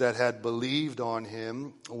folks that had believed on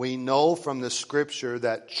him. We know from the scripture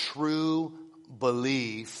that true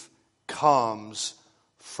belief comes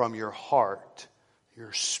from your heart,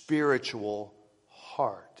 your spiritual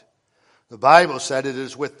heart. The Bible said it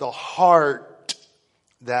is with the heart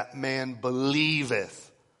that man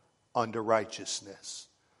believeth unto righteousness.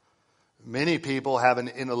 Many people have an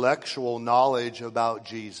intellectual knowledge about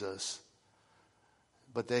Jesus,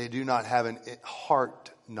 but they do not have an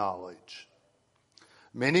heart knowledge.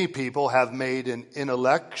 Many people have made an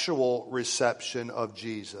intellectual reception of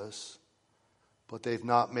Jesus, but they've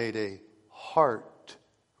not made a heart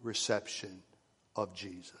reception of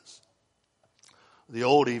Jesus. The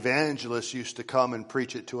old evangelist used to come and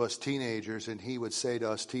preach it to us teenagers, and he would say to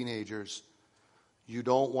us teenagers, you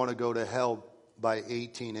don't want to go to hell by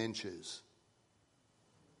 18 inches.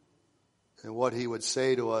 And what he would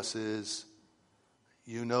say to us is,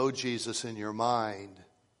 you know Jesus in your mind,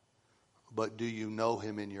 but do you know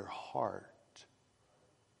him in your heart?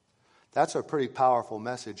 That's a pretty powerful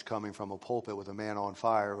message coming from a pulpit with a man on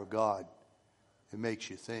fire with God. It makes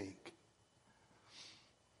you think.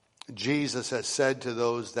 Jesus has said to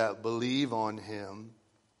those that believe on him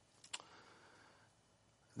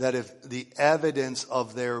that if the evidence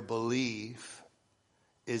of their belief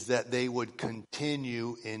is that they would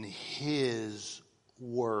continue in his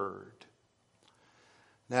word.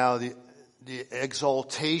 Now, the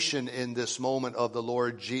exaltation in this moment of the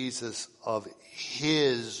Lord Jesus of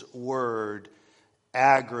his word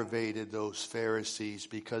aggravated those Pharisees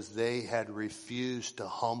because they had refused to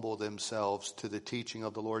humble themselves to the teaching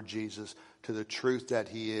of the Lord Jesus, to the truth that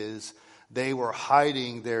he is. They were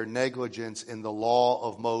hiding their negligence in the law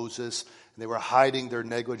of Moses. They were hiding their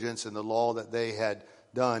negligence in the law that they had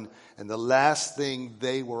done. And the last thing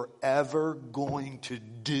they were ever going to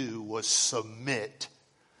do was submit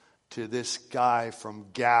to this guy from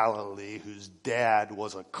Galilee whose dad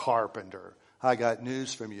was a carpenter. I got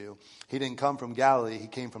news from you. He didn't come from Galilee. He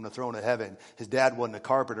came from the throne of heaven. His dad wasn't a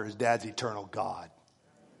carpenter. His dad's eternal God.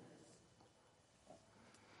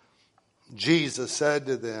 Jesus said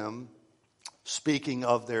to them, speaking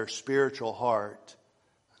of their spiritual heart,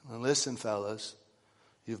 listen, fellas,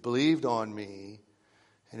 you've believed on me,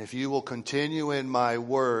 and if you will continue in my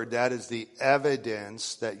word, that is the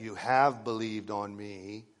evidence that you have believed on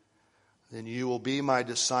me, then you will be my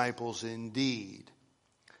disciples indeed.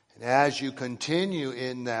 And as you continue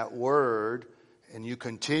in that word and you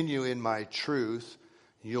continue in my truth,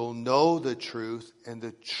 you'll know the truth and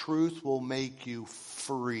the truth will make you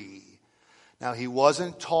free. Now, he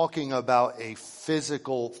wasn't talking about a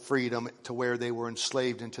physical freedom to where they were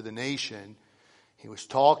enslaved into the nation. He was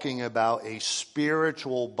talking about a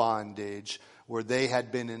spiritual bondage where they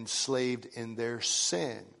had been enslaved in their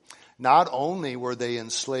sin. Not only were they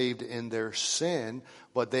enslaved in their sin,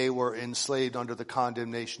 but they were enslaved under the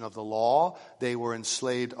condemnation of the law. They were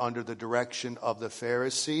enslaved under the direction of the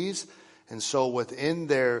Pharisees. And so within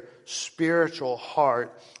their spiritual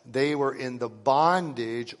heart, they were in the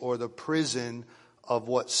bondage or the prison of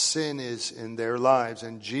what sin is in their lives.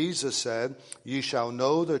 And Jesus said, "You shall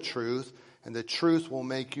know the truth, and the truth will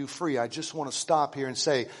make you free." I just want to stop here and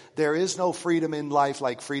say, there is no freedom in life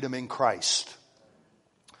like freedom in Christ.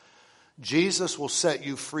 Jesus will set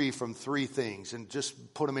you free from three things. And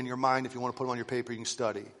just put them in your mind. If you want to put them on your paper, you can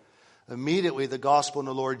study. Immediately, the gospel in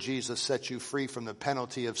the Lord Jesus sets you free from the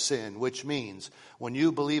penalty of sin, which means when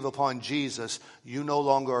you believe upon Jesus, you no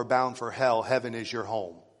longer are bound for hell. Heaven is your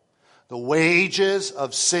home. The wages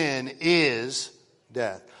of sin is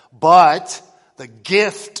death. But the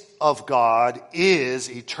gift of God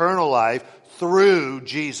is eternal life through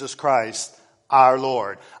Jesus Christ our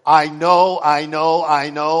Lord. I know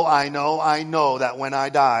that when I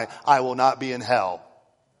die, I will not be in hell.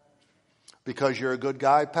 Because you're a good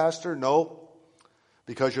guy, pastor? No.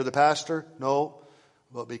 Because you're the pastor? No.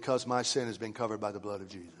 But because my sin has been covered by the blood of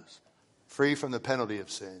Jesus. Free from the penalty of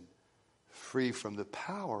sin. Free from the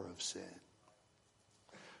power of sin.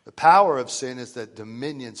 The power of sin is the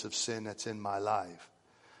dominions of sin that's in my life.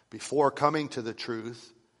 Before coming to the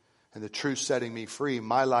truth, and the truth setting me free,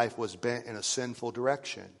 my life was bent in a sinful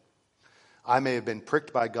direction. I may have been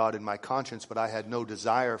pricked by God in my conscience, but I had no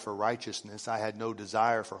desire for righteousness. I had no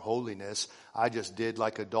desire for holiness. I just did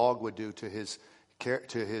like a dog would do to his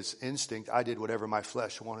instinct. I did whatever my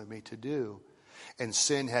flesh wanted me to do. And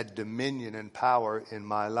sin had dominion and power in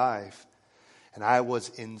my life. And I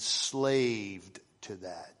was enslaved to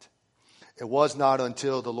that. It was not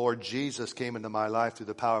until the Lord Jesus came into my life through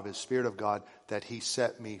the power of His Spirit of God that He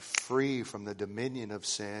set me free from the dominion of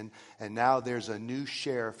sin. And now there's a new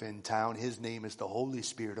sheriff in town. His name is the Holy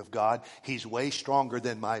Spirit of God. He's way stronger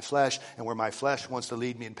than my flesh. And where my flesh wants to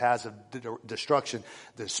lead me in paths of destruction,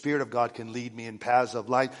 the Spirit of God can lead me in paths of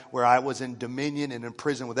light. Where I was in dominion and in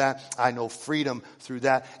prison with that, I know freedom through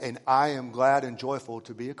that. And I am glad and joyful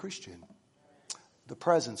to be a Christian. The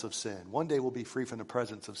presence of sin. One day we'll be free from the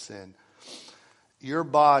presence of sin. Your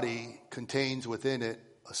body contains within it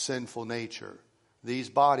a sinful nature.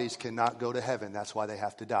 These bodies cannot go to heaven. That's why they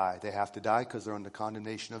have to die. They have to die because they're under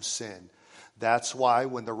condemnation of sin. That's why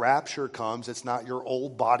when the rapture comes, it's not your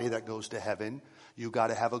old body that goes to heaven. You got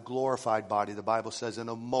to have a glorified body. The Bible says in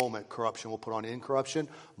a moment, corruption will put on incorruption.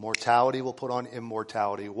 Mortality will put on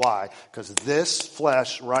immortality. Why? Because this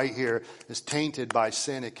flesh right here is tainted by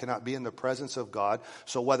sin. It cannot be in the presence of God.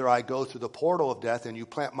 So whether I go through the portal of death and you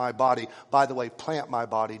plant my body, by the way, plant my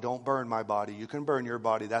body. Don't burn my body. You can burn your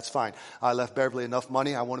body. That's fine. I left Beverly enough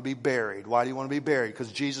money. I want to be buried. Why do you want to be buried?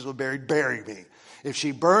 Because Jesus was buried. Bury me. If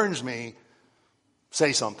she burns me,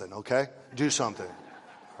 say something, okay? Do something.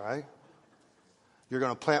 All right? You're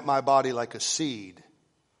going to plant my body like a seed.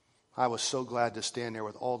 I was so glad to stand there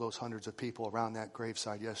with all those hundreds of people around that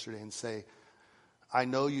graveside yesterday and say, I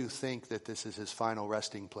know you think that this is his final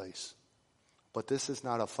resting place, but this is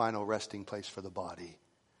not a final resting place for the body.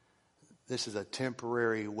 This is a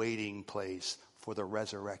temporary waiting place for the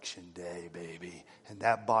resurrection day, baby. And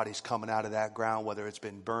that body's coming out of that ground, whether it's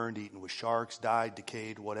been burned, eaten with sharks, died,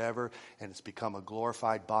 decayed, whatever, and it's become a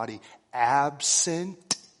glorified body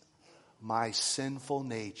absent my sinful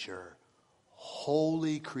nature,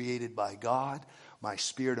 wholly created by God, my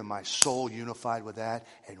spirit and my soul unified with that,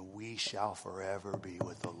 and we shall forever be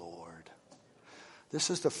with the Lord.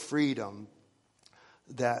 This is the freedom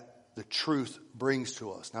that the truth brings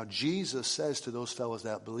to us. Now, Jesus says to those fellows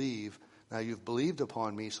that believe, now you've believed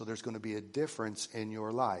upon me, so there's going to be a difference in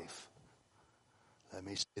your life. Let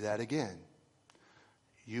me say that again.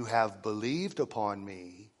 You have believed upon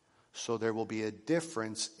me, so there will be a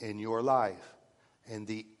difference in your life. And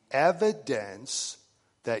the evidence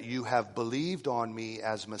that you have believed on me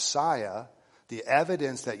as Messiah, the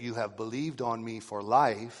evidence that you have believed on me for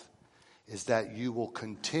life, is that you will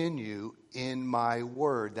continue in my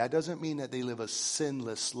word. That doesn't mean that they live a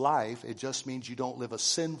sinless life. It just means you don't live a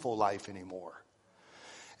sinful life anymore.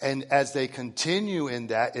 And as they continue in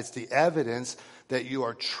that, it's the evidence that you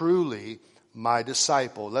are truly my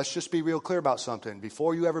disciple. Let's just be real clear about something.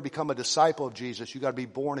 Before you ever become a disciple of Jesus, you got to be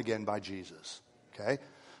born again by Jesus. Okay?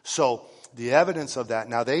 So the evidence of that,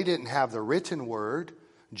 now they didn't have the written word.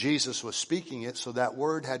 Jesus was speaking it, so that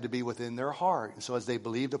word had to be within their heart. And so as they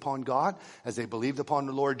believed upon God, as they believed upon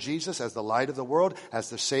the Lord Jesus as the light of the world, as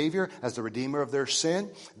the Savior, as the Redeemer of their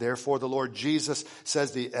sin, therefore the Lord Jesus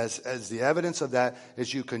says as the evidence of that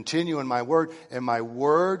is you continue in my word, and my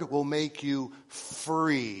word will make you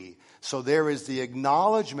free. So there is the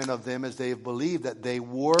acknowledgement of them as they have believed that they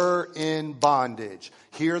were in bondage.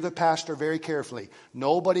 Hear the pastor very carefully.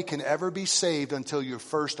 Nobody can ever be saved until you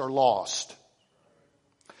first are lost.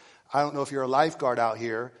 I don't know if you're a lifeguard out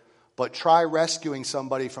here, but try rescuing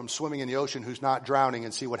somebody from swimming in the ocean who's not drowning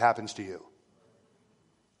and see what happens to you.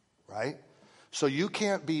 Right? So you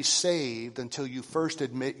can't be saved until you first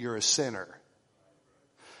admit you're a sinner.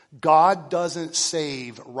 God doesn't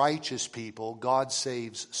save righteous people. God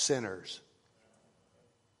saves sinners.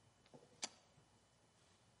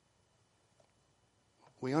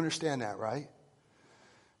 We understand that, right?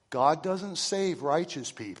 God doesn't save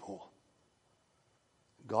righteous people.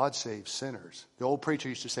 God saves sinners. The old preacher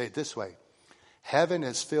used to say it this way: heaven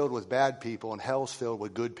is filled with bad people and hell's filled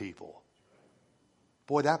with good people.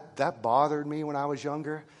 Boy, that bothered me when I was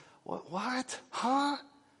younger. What? Huh?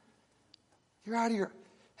 You're out of your...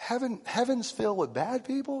 Heaven's filled with bad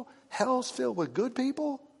people? Hell's filled with good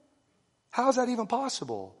people? How's that even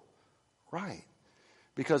possible? Right.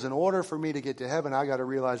 Because in order for me to get to heaven, I got to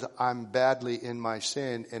realize I'm badly in my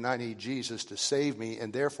sin and I need Jesus to save me,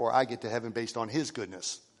 and therefore I get to heaven based on his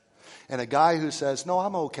goodness. And a guy who says, no,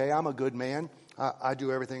 I'm okay, I'm a good man, I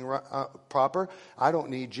do everything proper, I don't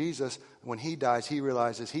need Jesus, when he dies, he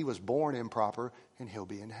realizes he was born improper and he'll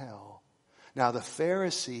be in hell. Now the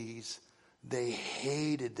Pharisees, they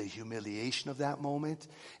hated the humiliation of that moment,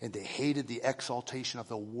 and they hated the exaltation of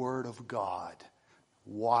the Word of God.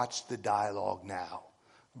 Watch the dialogue now.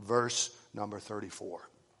 Verse number 34.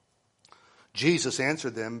 Jesus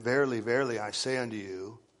answered them, verily, verily, I say unto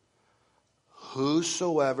you,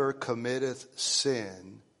 whosoever committeth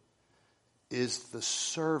sin is the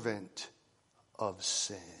servant of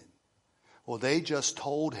sin. Well, they just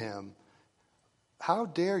told him, how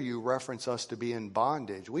dare you reference us to be in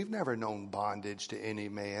bondage? We've never known bondage to any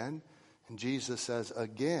man. And Jesus says,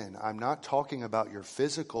 again, I'm not talking about your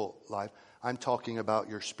physical life. I'm talking about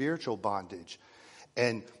your spiritual bondage.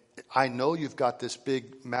 And I know you've got this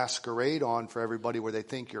big masquerade on for everybody where they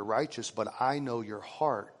think you're righteous, but I know your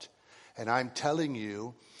heart. And I'm telling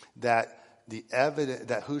you that the evidence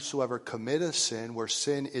that whosoever committeth sin, where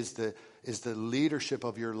sin is the leadership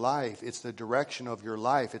of your life, it's the direction of your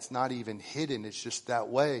life, it's not even hidden, it's just that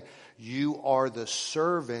way. You are the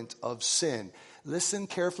servant of sin. Listen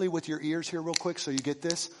carefully with your ears here real quick so you get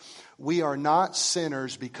this. We are not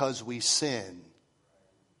sinners because we sin.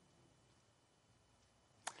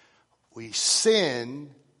 We sin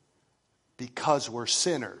because we're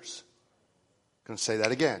sinners. I'm going to say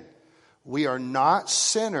that again. We are not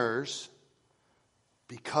sinners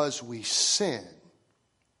because we sin.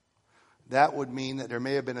 That would mean that there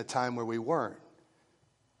may have been a time where we weren't.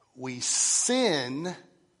 We sin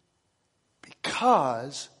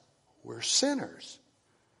because we're sinners.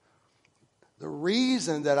 The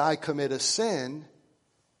reason that I commit a sin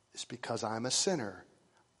is because I'm a sinner.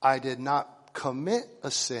 I did not commit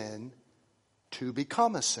a sin to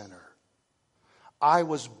become a sinner. I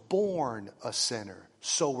was born a sinner.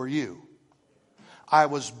 So were you. I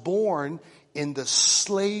was born in the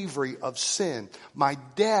slavery of sin. My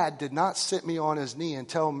dad did not sit me on his knee and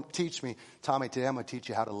teach me, Tommy, today I'm going to teach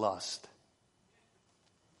you how to lust.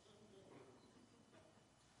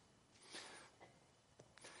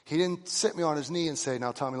 He didn't sit me on his knee and say,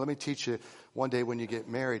 now Tommy, let me teach you one day when you get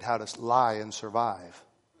married how to lie and survive.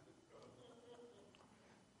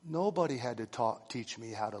 Nobody had to teach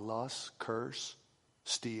me how to lust, curse,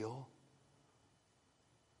 steal.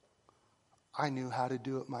 I knew how to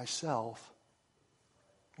do it myself.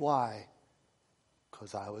 Why?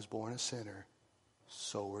 Because I was born a sinner.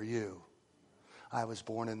 So were you. I was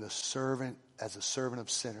born as a servant of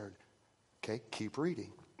sinner. Okay, keep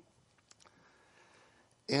reading.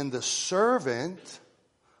 And the servant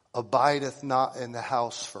abideth not in the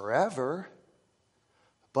house forever,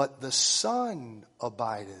 but the Son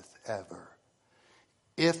abideth ever.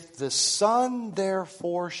 If the Son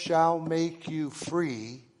therefore shall make you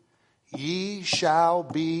free, ye shall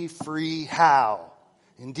be free. How?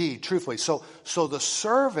 Indeed, truthfully. So the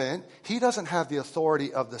servant, he doesn't have the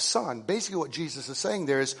authority of the Son. Basically what Jesus is saying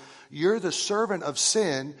there is, you're the servant of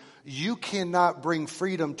sin. You cannot bring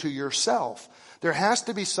freedom to yourself. There has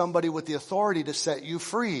to be somebody with the authority to set you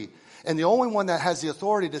free. And the only one that has the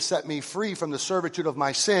authority to set me free from the servitude of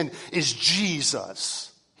my sin is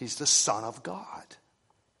Jesus. He's the Son of God.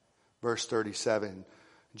 Verse 37,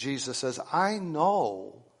 Jesus says, I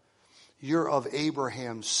know you're of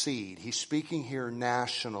Abraham's seed. He's speaking here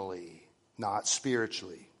nationally, not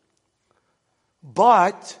spiritually.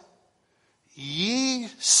 But ye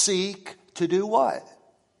seek to do what?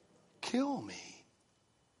 Kill me.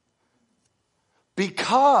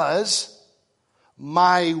 Because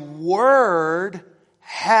my word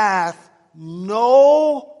hath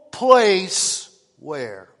no place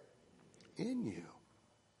where? In you.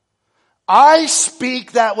 I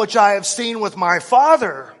speak that which I have seen with my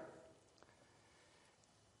Father,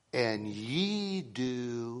 and ye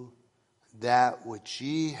do that which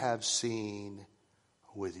ye have seen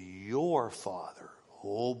with your father.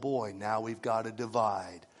 Oh boy, now we've got a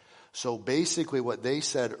divide. So basically what they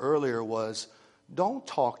said earlier was, don't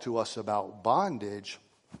talk to us about bondage.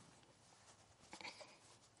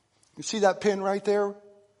 You see that pin right there?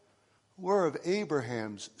 We're of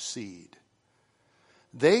Abraham's seed.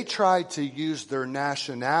 they tried to use their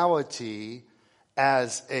nationality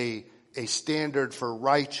as a standard for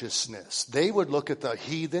righteousness. They would look at the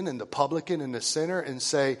heathen and the publican and the sinner and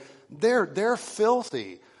say, they're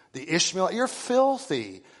filthy. The Ishmael, you're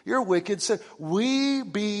filthy. You're wicked. We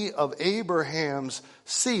be of Abraham's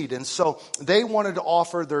seed. And so they wanted to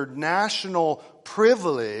offer their national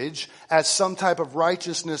privilege as some type of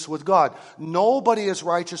righteousness with God. Nobody is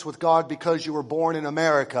righteous with God because you were born in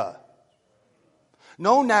America.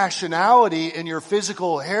 No nationality in your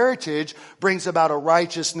physical heritage brings about a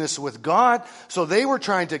righteousness with God. So they were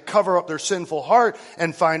trying to cover up their sinful heart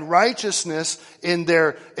and find righteousness in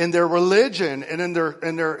their religion and in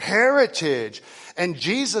their heritage. And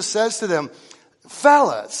Jesus says to them,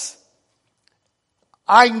 fellas,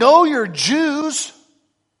 I know you're Jews.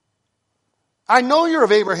 I know you're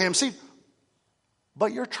of Abraham's seed,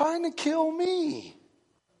 but you're trying to kill me.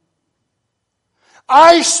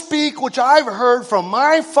 I speak which I've heard from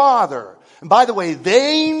my Father. And by the way,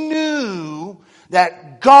 they knew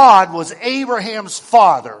that God was Abraham's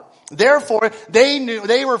father. Therefore, they knew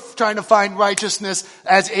they were trying to find righteousness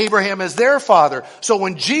as Abraham as their father. So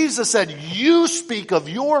when Jesus said, you speak of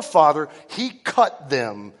your father, he cut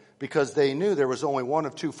them because they knew there was only one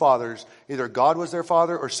of two fathers. Either God was their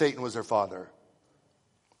father or Satan was their father.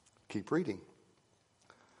 Keep reading.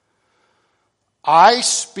 I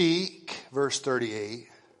speak, verse 38,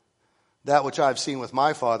 that which I've seen with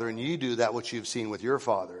my father, and ye do that which you've seen with your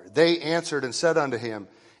father. They answered and said unto him,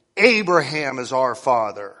 Abraham is our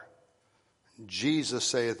father. Jesus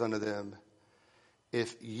saith unto them,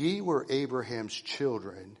 if ye were Abraham's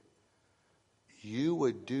children, you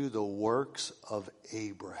would do the works of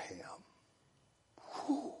Abraham.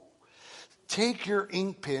 Whew. Take your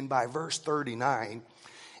ink pen by verse 39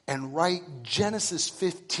 and write Genesis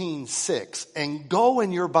 15:6 and go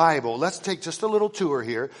in your Bible. Let's take just a little tour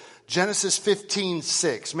here. Genesis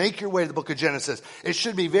 15:6. Make your way to the book of Genesis. It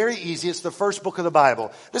should be very easy. It's the first book of the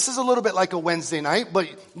Bible. This is a little bit like a Wednesday night,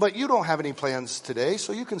 but you don't have any plans today,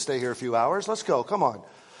 so you can stay here a few hours. Let's go. Come on.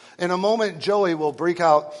 In a moment, Joey will break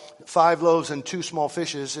out 5 loaves and 2 small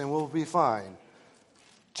fishes, and we'll be fine.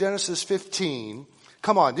 Genesis 15.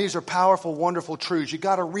 Come on. These are powerful, wonderful truths. You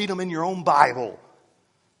got to read them in your own Bible.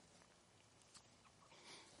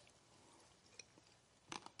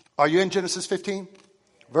 Are you in Genesis 15?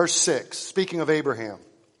 Verse 6, speaking of Abraham.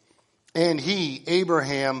 And he,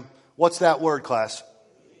 Abraham, what's that word, class?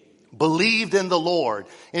 Believed in the Lord.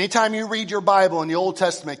 Anytime you read your Bible in the Old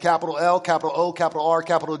Testament, capital L, capital O, capital R,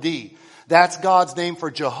 capital D, that's God's name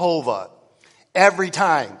for Jehovah. Every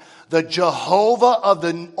time. The Jehovah of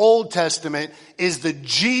the Old Testament is the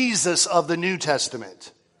Jesus of the New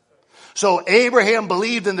Testament. So Abraham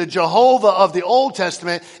believed in the Jehovah of the Old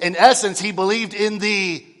Testament. In essence, he believed in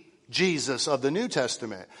the Jesus of the New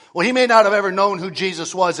Testament. Well, he may not have ever known who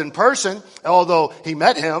Jesus was in person, although he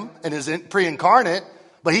met him and is pre-incarnate,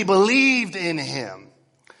 but he believed in him.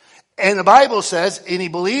 And the Bible says, and he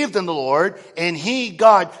believed in the Lord, and he,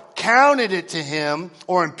 God, counted it to him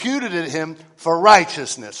or imputed it to him for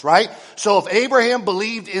righteousness, right? So if Abraham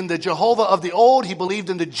believed in the Jehovah of the old, he believed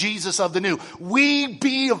in the Jesus of the new. We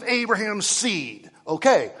be of Abraham's seed.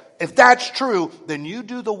 Okay. If that's true, then you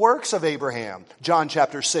do the works of Abraham. John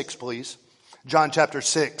chapter 6, please. John chapter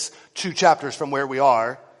 6, 2 chapters from where we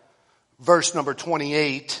are. Verse number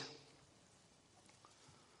 28.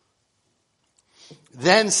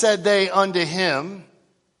 Then said they unto him,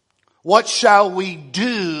 what shall we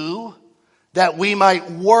do that we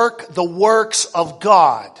might work the works of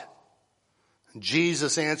God?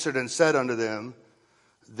 Jesus answered and said unto them,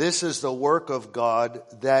 this is the work of God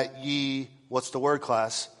that ye, what's the word,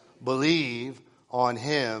 class? Believe on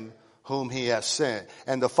him whom he has sent.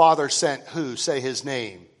 And the Father sent who? Say his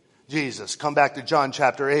name. Jesus. Come back to John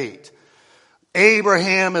chapter 8.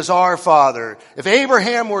 Abraham is our father. If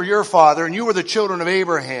Abraham were your father and you were the children of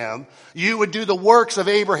Abraham, you would do the works of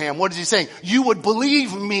Abraham. What is he saying? You would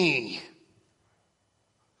believe me.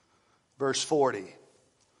 Verse 40.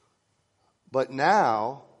 But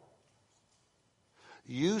now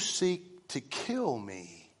you seek to kill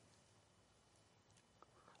me,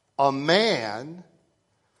 a man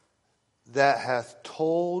that hath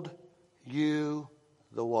told you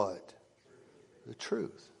the what? The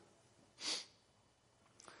truth.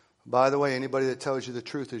 By the way, anybody that tells you the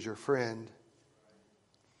truth is your friend.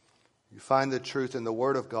 You find the truth in the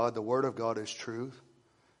Word of God. The Word of God is truth.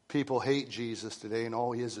 People hate Jesus today, and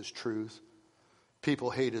all he is truth.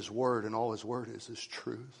 People hate his Word, and all his Word is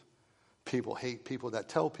truth. People hate people that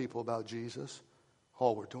tell people about Jesus.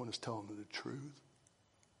 All we're doing is telling them the truth.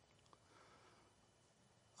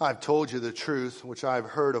 I've told you the truth which I've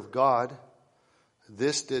heard of God.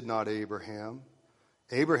 This did not Abraham.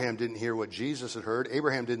 Abraham didn't hear what Jesus had heard.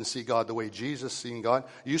 Abraham didn't see God the way Jesus seen God.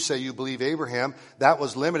 You say you believe Abraham. That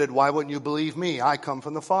was limited. Why wouldn't you believe me? I come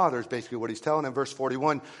from the Father is basically what he's telling him. Verse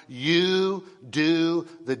 41, you do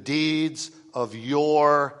the deeds of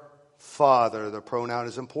your father. The pronoun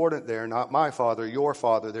is important there. Not my father, your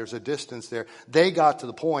father. There's a distance there. They got to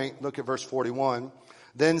the point. Look at verse 41.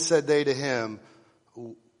 Then said they to him,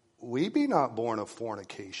 we be not born of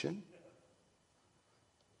fornication.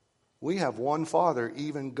 We have one Father,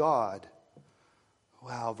 even God.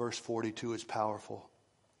 Wow, verse 42 is powerful.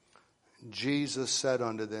 Jesus said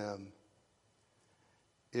unto them,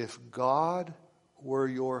 if God were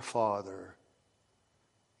your Father,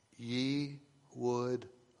 ye would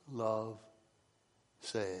love,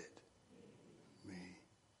 say it, me.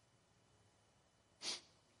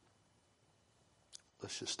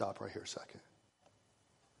 Let's just stop right here a second.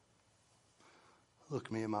 Look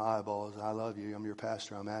me in my eyeballs. I love you. I'm your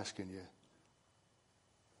pastor. I'm asking you.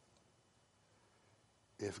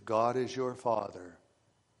 If God is your Father,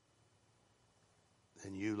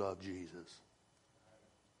 then you love Jesus.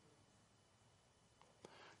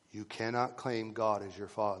 You cannot claim God as your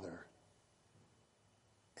Father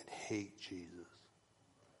and hate Jesus.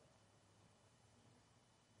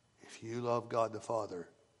 If you love God the Father,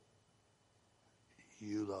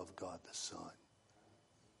 you love God the Son.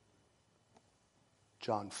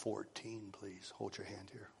 John 14, please. Hold your hand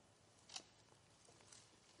here.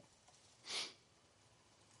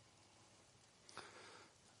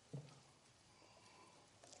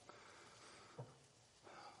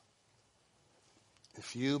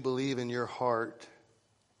 If you believe in your heart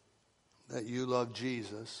that you love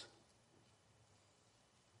Jesus,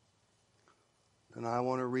 then I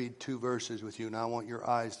want to read 2 verses with you, and I want your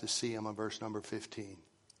eyes to see them on verse number 15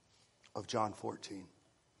 of John 14.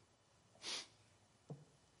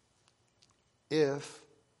 If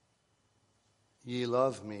ye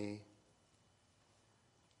love me,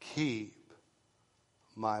 keep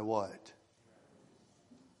my what?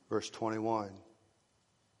 Verse 21.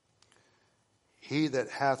 He that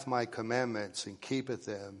hath my commandments and keepeth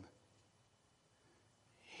them,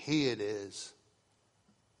 he it is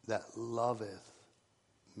that loveth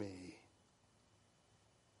me.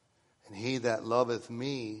 And he that loveth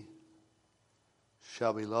me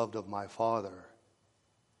shall be loved of my Father.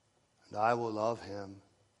 And I will love him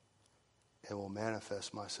and will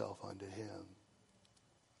manifest myself unto him.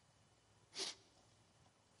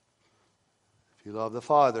 If you love the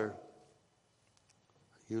Father,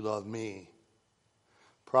 you love me.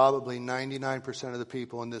 Probably 99% of the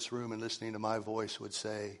people in this room and listening to my voice would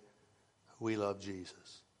say, we love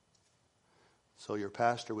Jesus. So your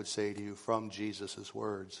pastor would say to you from Jesus'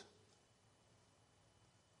 words,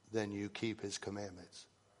 then you keep his commandments.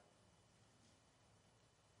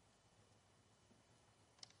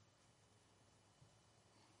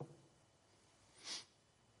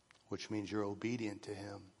 Which means you're obedient to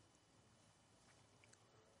him.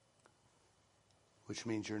 Which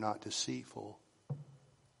means you're not deceitful.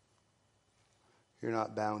 You're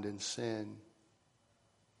not bound in sin.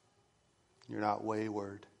 You're not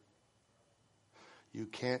wayward. You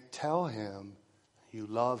can't tell him you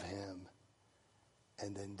love him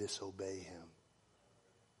and then disobey him.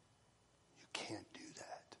 You can't do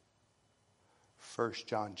that. 1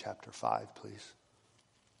 John chapter 5, please.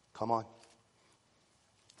 Come on.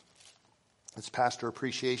 It's Pastor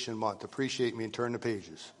Appreciation Month. Appreciate me and turn the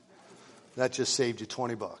pages. That just saved you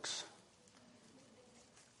 $20.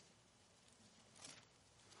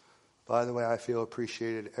 By the way, I feel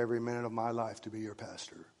appreciated every minute of my life to be your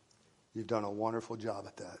pastor. You've done a wonderful job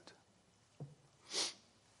at that.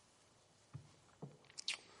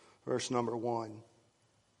 Verse number 1.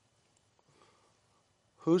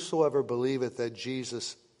 Whosoever believeth that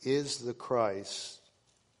Jesus is the Christ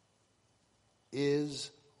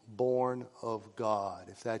is born of God.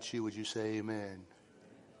 If that's you, would you say amen?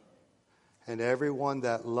 And everyone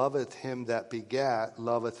that loveth him that begat,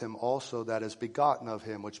 loveth him also that is begotten of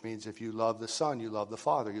him. Which means if you love the Son, you love the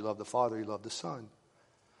Father. You love the Father, you love the Son.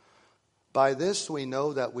 By this we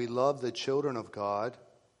know that we love the children of God,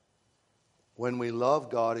 when we love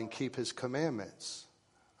God and keep his commandments.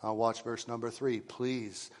 Now watch verse number 3.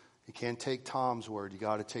 Please, you can't take Tom's word. You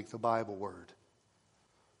got to take the Bible word.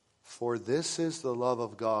 For this is the love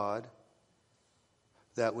of God,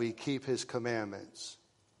 that we keep his commandments.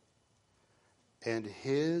 And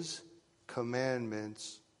his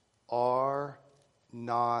commandments are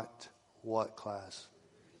not what class?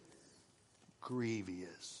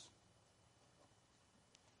 Grievous.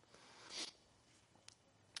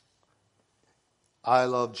 I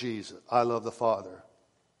love Jesus. I love the Father.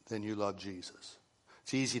 Then you love Jesus.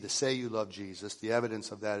 It's easy to say you love Jesus. The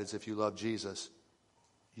evidence of that is if you love Jesus,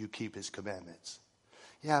 you keep his commandments.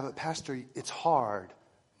 Yeah, but Pastor, it's hard.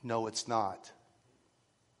 No, it's not.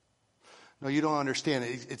 No, you don't understand.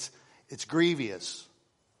 It's grievous.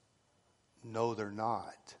 No, they're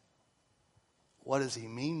not. What does he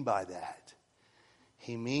mean by that?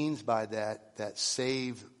 He means by that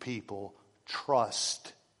saved people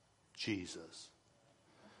trust Jesus.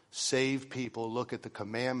 Saved people look at the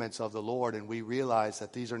commandments of the Lord, and we realize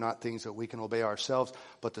that these are not things that we can obey ourselves,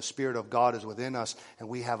 but the Spirit of God is within us, and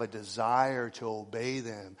we have a desire to obey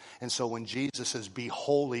them. And so when Jesus says, be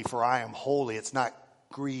holy, for I am holy, it's not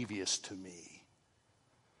grievous to me.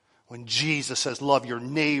 When Jesus says, love your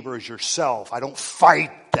neighbor as yourself, I don't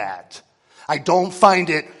fight that. I don't find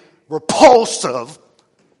it repulsive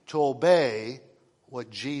to obey what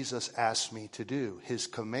Jesus asked me to do. His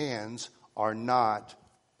commands are not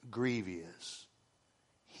grievous.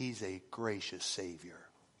 He's a gracious Savior.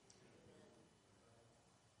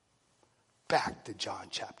 Back to John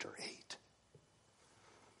chapter 8.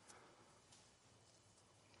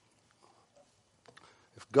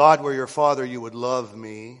 If God were your Father, you would love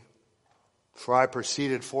me. For I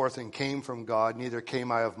proceeded forth and came from God. Neither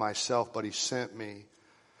came I of myself, but he sent me.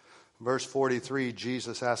 Verse 43,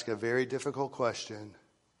 Jesus asked a very difficult question.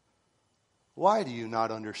 Why do you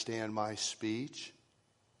not understand my speech?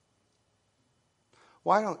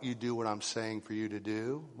 Why don't you do what I'm saying for you to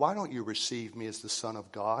do? Why don't you receive me as the Son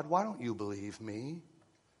of God? Why don't you believe me?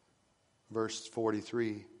 Verse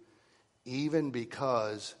 43, even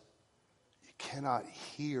because you cannot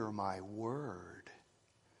hear my word.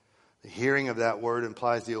 The hearing of that word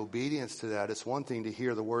implies the obedience to that. It's one thing to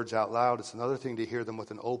hear the words out loud. It's another thing to hear them with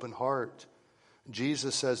an open heart.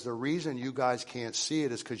 Jesus says the reason you guys can't see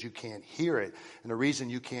it is because you can't hear it. And the reason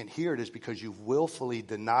you can't hear it is because you've willfully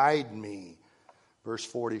denied me. Verse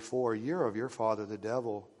 44, you're of your father the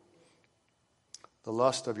devil. The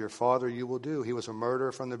lust of your father you will do. He was a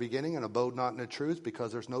murderer from the beginning and abode not in the truth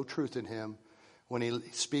because there's no truth in him. When he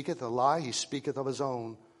speaketh a lie, he speaketh of his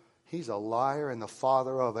own. He's a liar and the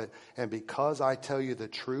father of it. And because I tell you the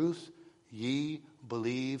truth, ye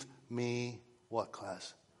believe me, what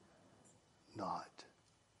class? Not.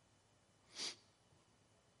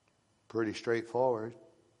 Pretty straightforward.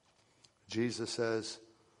 Jesus says,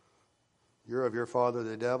 you're of your father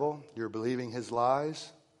the devil. You're believing his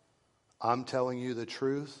lies. I'm telling you the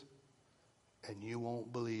truth, and you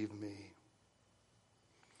won't believe me.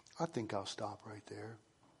 I think I'll stop right there.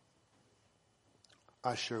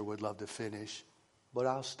 I sure would love to finish, but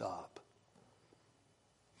I'll stop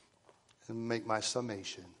and make my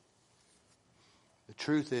summation. The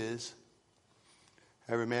truth is,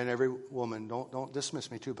 every man, every woman, don't dismiss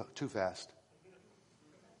me too fast.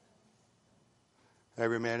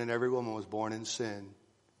 Every man and every woman was born in sin.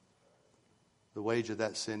 The wage of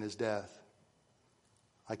that sin is death.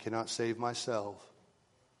 I cannot save myself.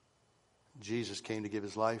 Jesus came to give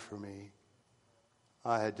his life for me.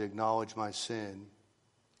 I had to acknowledge my sin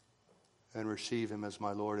and receive him as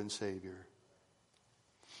my Lord and Savior.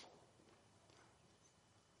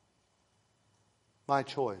 My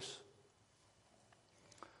choice.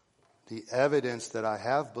 The evidence that I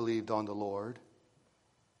have believed on the Lord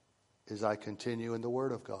is I continue in the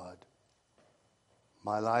Word of God.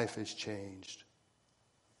 My life is changed.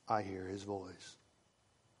 I hear his voice.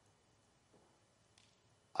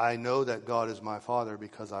 I know that God is my Father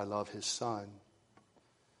because I love his Son.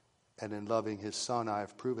 And in loving his Son, I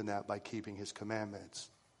have proven that by keeping his commandments.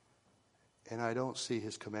 And I don't see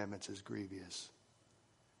his commandments as grievous.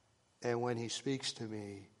 And when he speaks to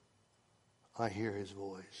me, I hear his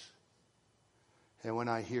voice. And when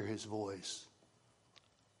I hear his voice,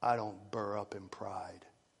 I don't burr up in pride.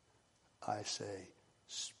 I say,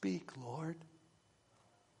 speak, Lord,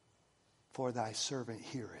 for thy servant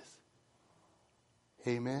heareth.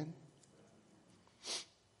 Amen.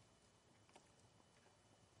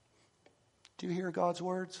 Do you hear God's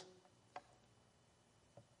words?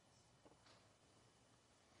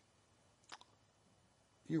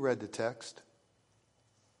 You read the text.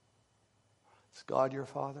 Is God your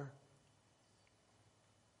Father?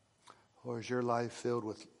 Or is your life filled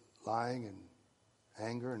with lying and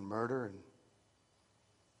anger and murder and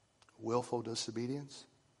willful disobedience?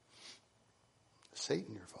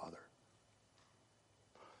 Satan your father.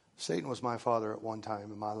 Satan was my father at one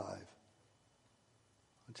time in my life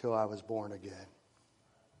until I was born again.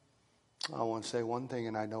 I want to say one thing,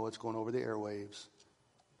 and I know it's going over the airwaves,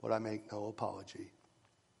 but I make no apology.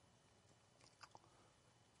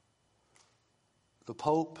 The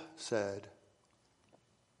Pope said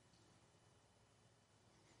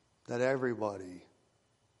that everybody,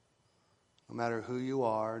 no matter who you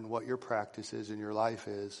are and what your practice is and your life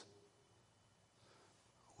is,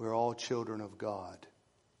 we're all children of God.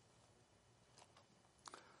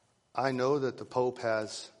 I know that the Pope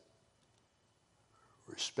has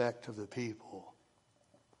respect of the people,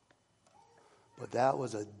 but that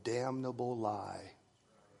was a damnable lie.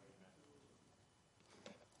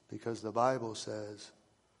 Because the Bible says,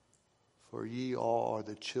 "For ye all are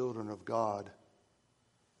the children of God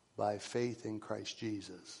by faith in Christ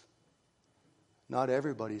Jesus." Not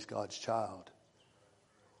everybody's God's child.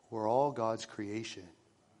 We're all God's creation.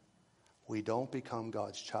 We don't become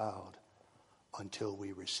God's child until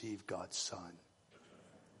we receive God's Son.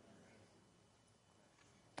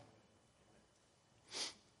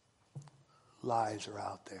 Lies are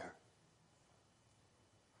out there.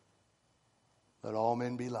 Let all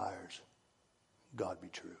men be liars, God be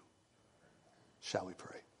true. Shall we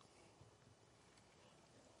pray?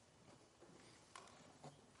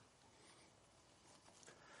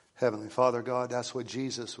 Heavenly Father God, that's what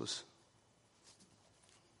Jesus was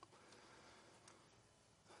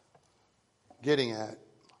getting at.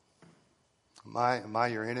 Am I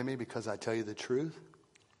your enemy because I tell you the truth?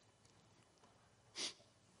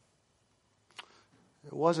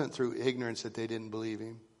 It wasn't through ignorance that they didn't believe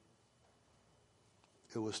him.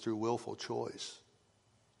 It was through willful choice.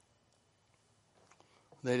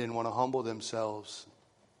 They didn't want to humble themselves,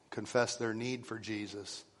 confess their need for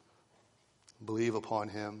Jesus, believe upon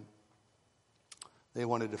him. They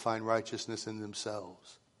wanted to find righteousness in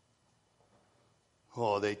themselves.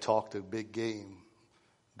 Oh, they talked a big game.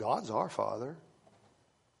 God's our Father.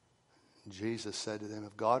 Jesus said to them,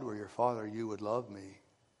 if God were your Father, you would love me.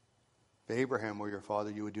 If Abraham were your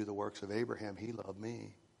father, you would do the works of Abraham. He loved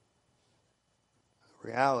me. The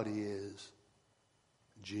reality is,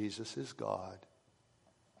 Jesus is God.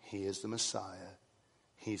 He is the Messiah.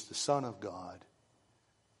 He's the Son of God.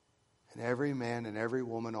 And every man and every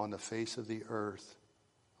woman on the face of the earth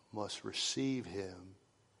must receive him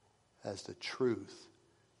as the truth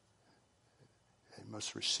and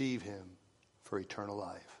must receive him for eternal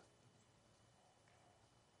life.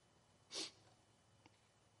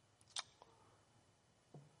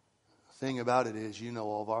 The thing about it is, you know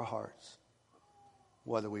all of our hearts,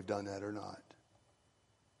 whether we've done that or not.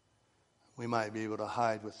 We might be able to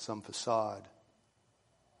hide with some facade,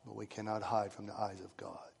 but we cannot hide from the eyes of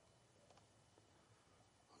God.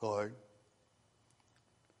 Lord,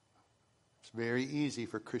 it's very easy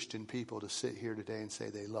for Christian people to sit here today and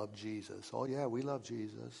say they love Jesus. Oh yeah, we love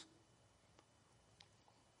Jesus.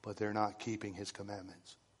 But they're not keeping his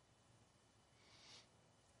commandments.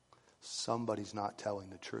 Somebody's not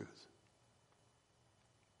telling the truth.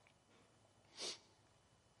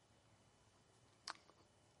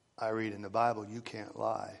 I read in the Bible, you can't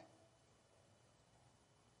lie.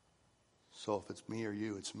 So if it's me or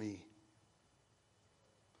you, it's me.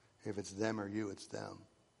 If it's them or you, it's them.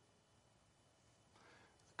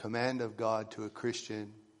 The command of God to a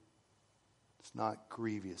Christian, it's not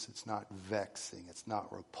grievous, it's not vexing, it's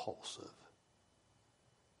not repulsive.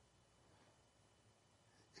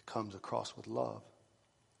 It comes across with love.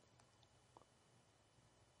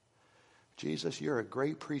 Jesus, you're a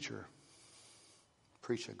great preacher.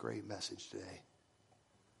 Preach a great message today.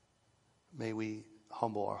 May we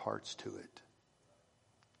humble our hearts to it.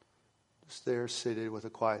 Just there seated with the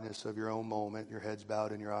quietness of your own moment, your heads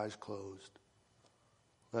bowed and your eyes closed.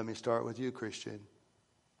 Let me start with you, Christian.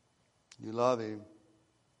 You love him.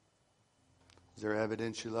 Is there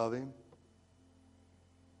evidence you love him?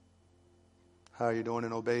 How are you doing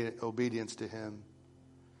in obedience to him?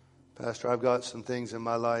 Pastor, I've got some things in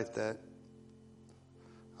my life that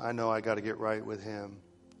I know I got to get right with him.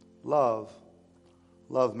 Love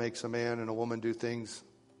makes a man and a woman do things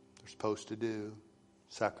they're supposed to do,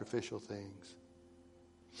 sacrificial things.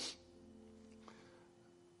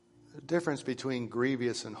 The difference between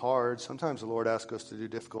grievous and hard, sometimes the Lord asks us to do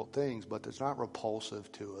difficult things, but it's not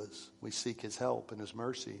repulsive to us. We seek his help and his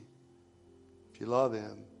mercy. If you love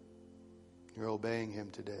him, you're obeying him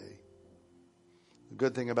today. The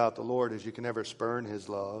good thing about the Lord is you can never spurn his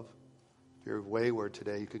love. If you're wayward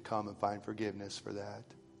today, you could come and find forgiveness for that.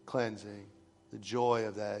 Cleansing. The joy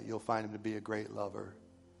of that. You'll find him to be a great lover.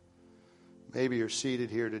 Maybe you're seated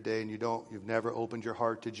here today and you've never opened your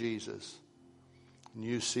heart to Jesus. And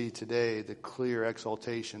you see today the clear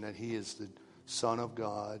exaltation that he is the Son of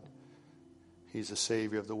God. He's the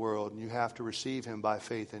Savior of the world. And you have to receive him by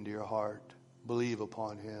faith into your heart. Believe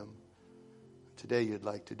upon him. Today you'd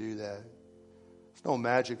like to do that. There's no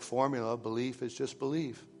magic formula. Belief is just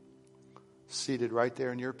belief. Seated right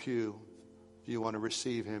there in your pew, if you want to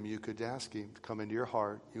receive him, you could ask him to come into your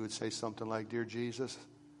heart. You would say something like, Dear Jesus,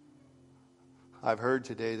 I've heard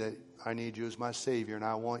today that I need you as my Savior, and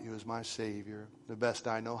I want you as my Savior. The best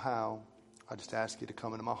I know how, I just ask you to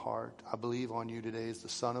come into my heart. I believe on you today as the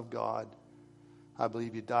Son of God. I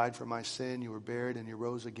believe you died for my sin, you were buried, and you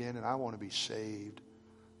rose again, and I want to be saved.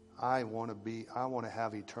 I want to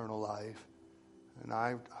have eternal life. And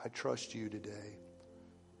I trust you today.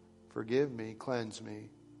 Forgive me, cleanse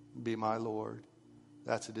me, be my Lord.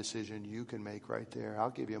 That's a decision you can make right there.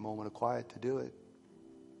 I'll give you a moment of quiet to do it.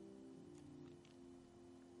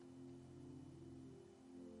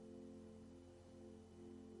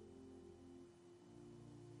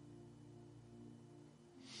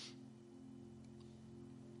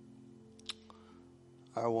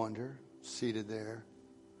 I wonder, seated there,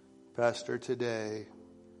 Pastor, today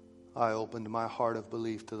I opened my heart of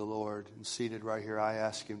belief to the Lord, and seated right here, I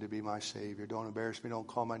asked Him to be my Savior. Don't embarrass me, don't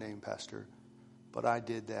call my name, Pastor. But I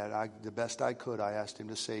did that. The best I could, I asked Him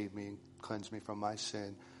to save me and cleanse me from my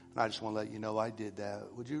sin. And I just want to let you know I did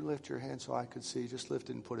that. Would you lift your hand so I could see? Just lift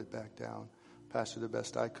it and put it back down. Pastor, the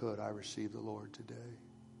best I could, I received the Lord today.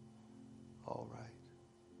 All right.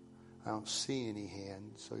 I don't see any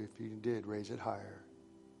hands, so if you did, raise it higher.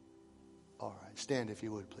 All right. Stand if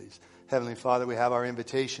you would, please. Heavenly Father, we have our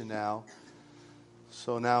invitation now.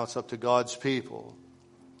 So now it's up to God's people.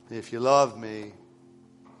 If you love me,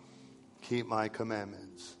 keep my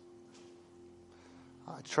commandments.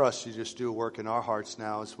 I trust you just do a work in our hearts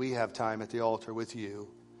now as we have time at the altar with you.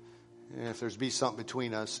 And if there's be something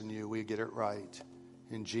between us and you, we get it right.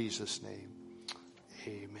 In Jesus' name,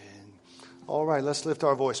 amen. All right, let's lift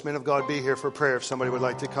our voice. Men of God, be here for prayer if somebody would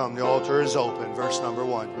like to come. The altar is open. Verse number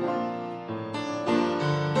 1.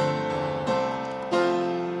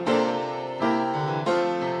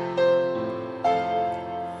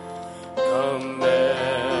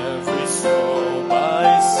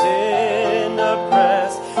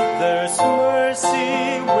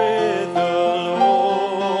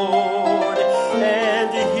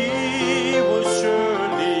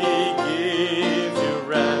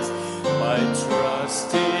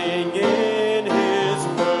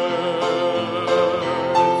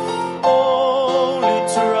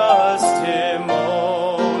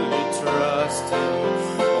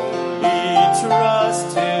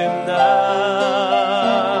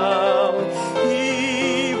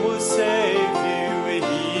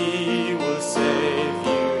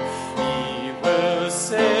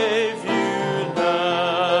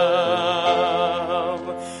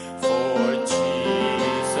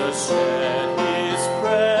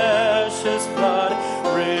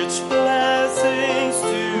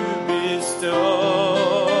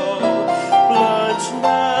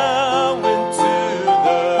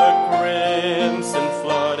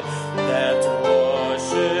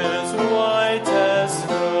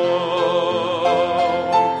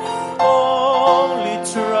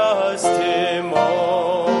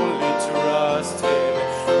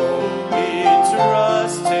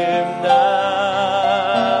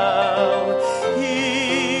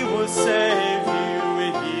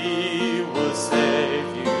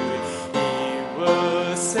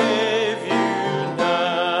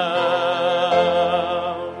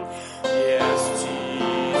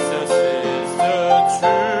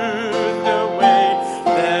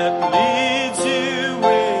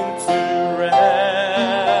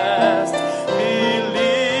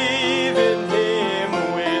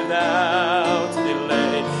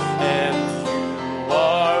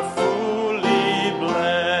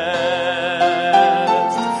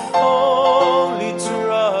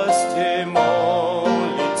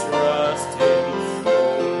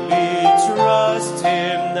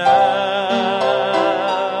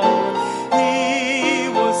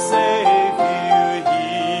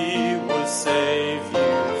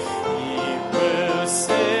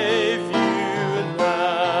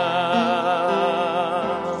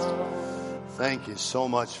 So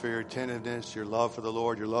much for your attentiveness, your love for the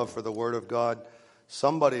Lord, your love for the Word of God.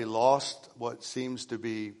 Somebody lost what seems to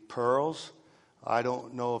be pearls. I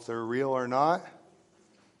don't know if they're real or not.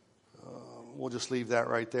 We'll just leave that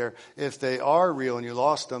right there. If they are real and you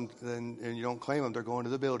lost them and you don't claim them, they're going to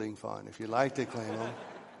the building fund. If you'd like to claim them.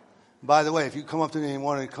 By the way, if you come up to me and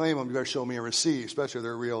want to claim them, you better show me a receipt, especially if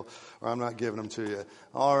they're real, or I'm not giving them to you.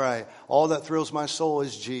 All right. All that thrills my soul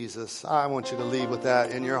is Jesus. I want you to leave with that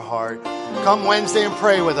in your heart. Come Wednesday and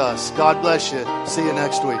pray with us. God bless you. See you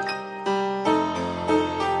next week.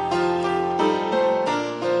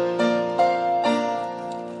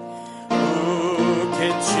 Who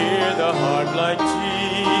can cheer the heart like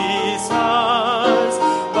Jesus?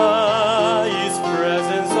 By His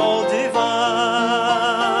presence all divine,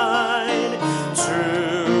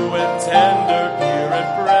 true and tender, pure and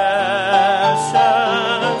precious.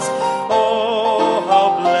 Oh, how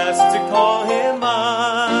blessed to call Him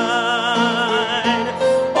mine.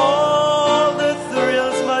 All that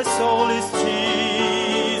thrills my soul is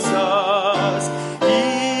Jesus.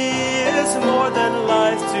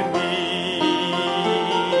 life to me.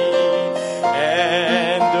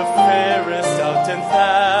 And the fairest of 10,000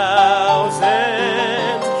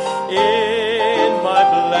 in my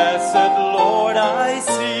blessed Lord I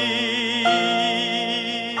see.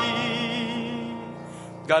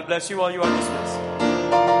 God bless you all. You are dismissed.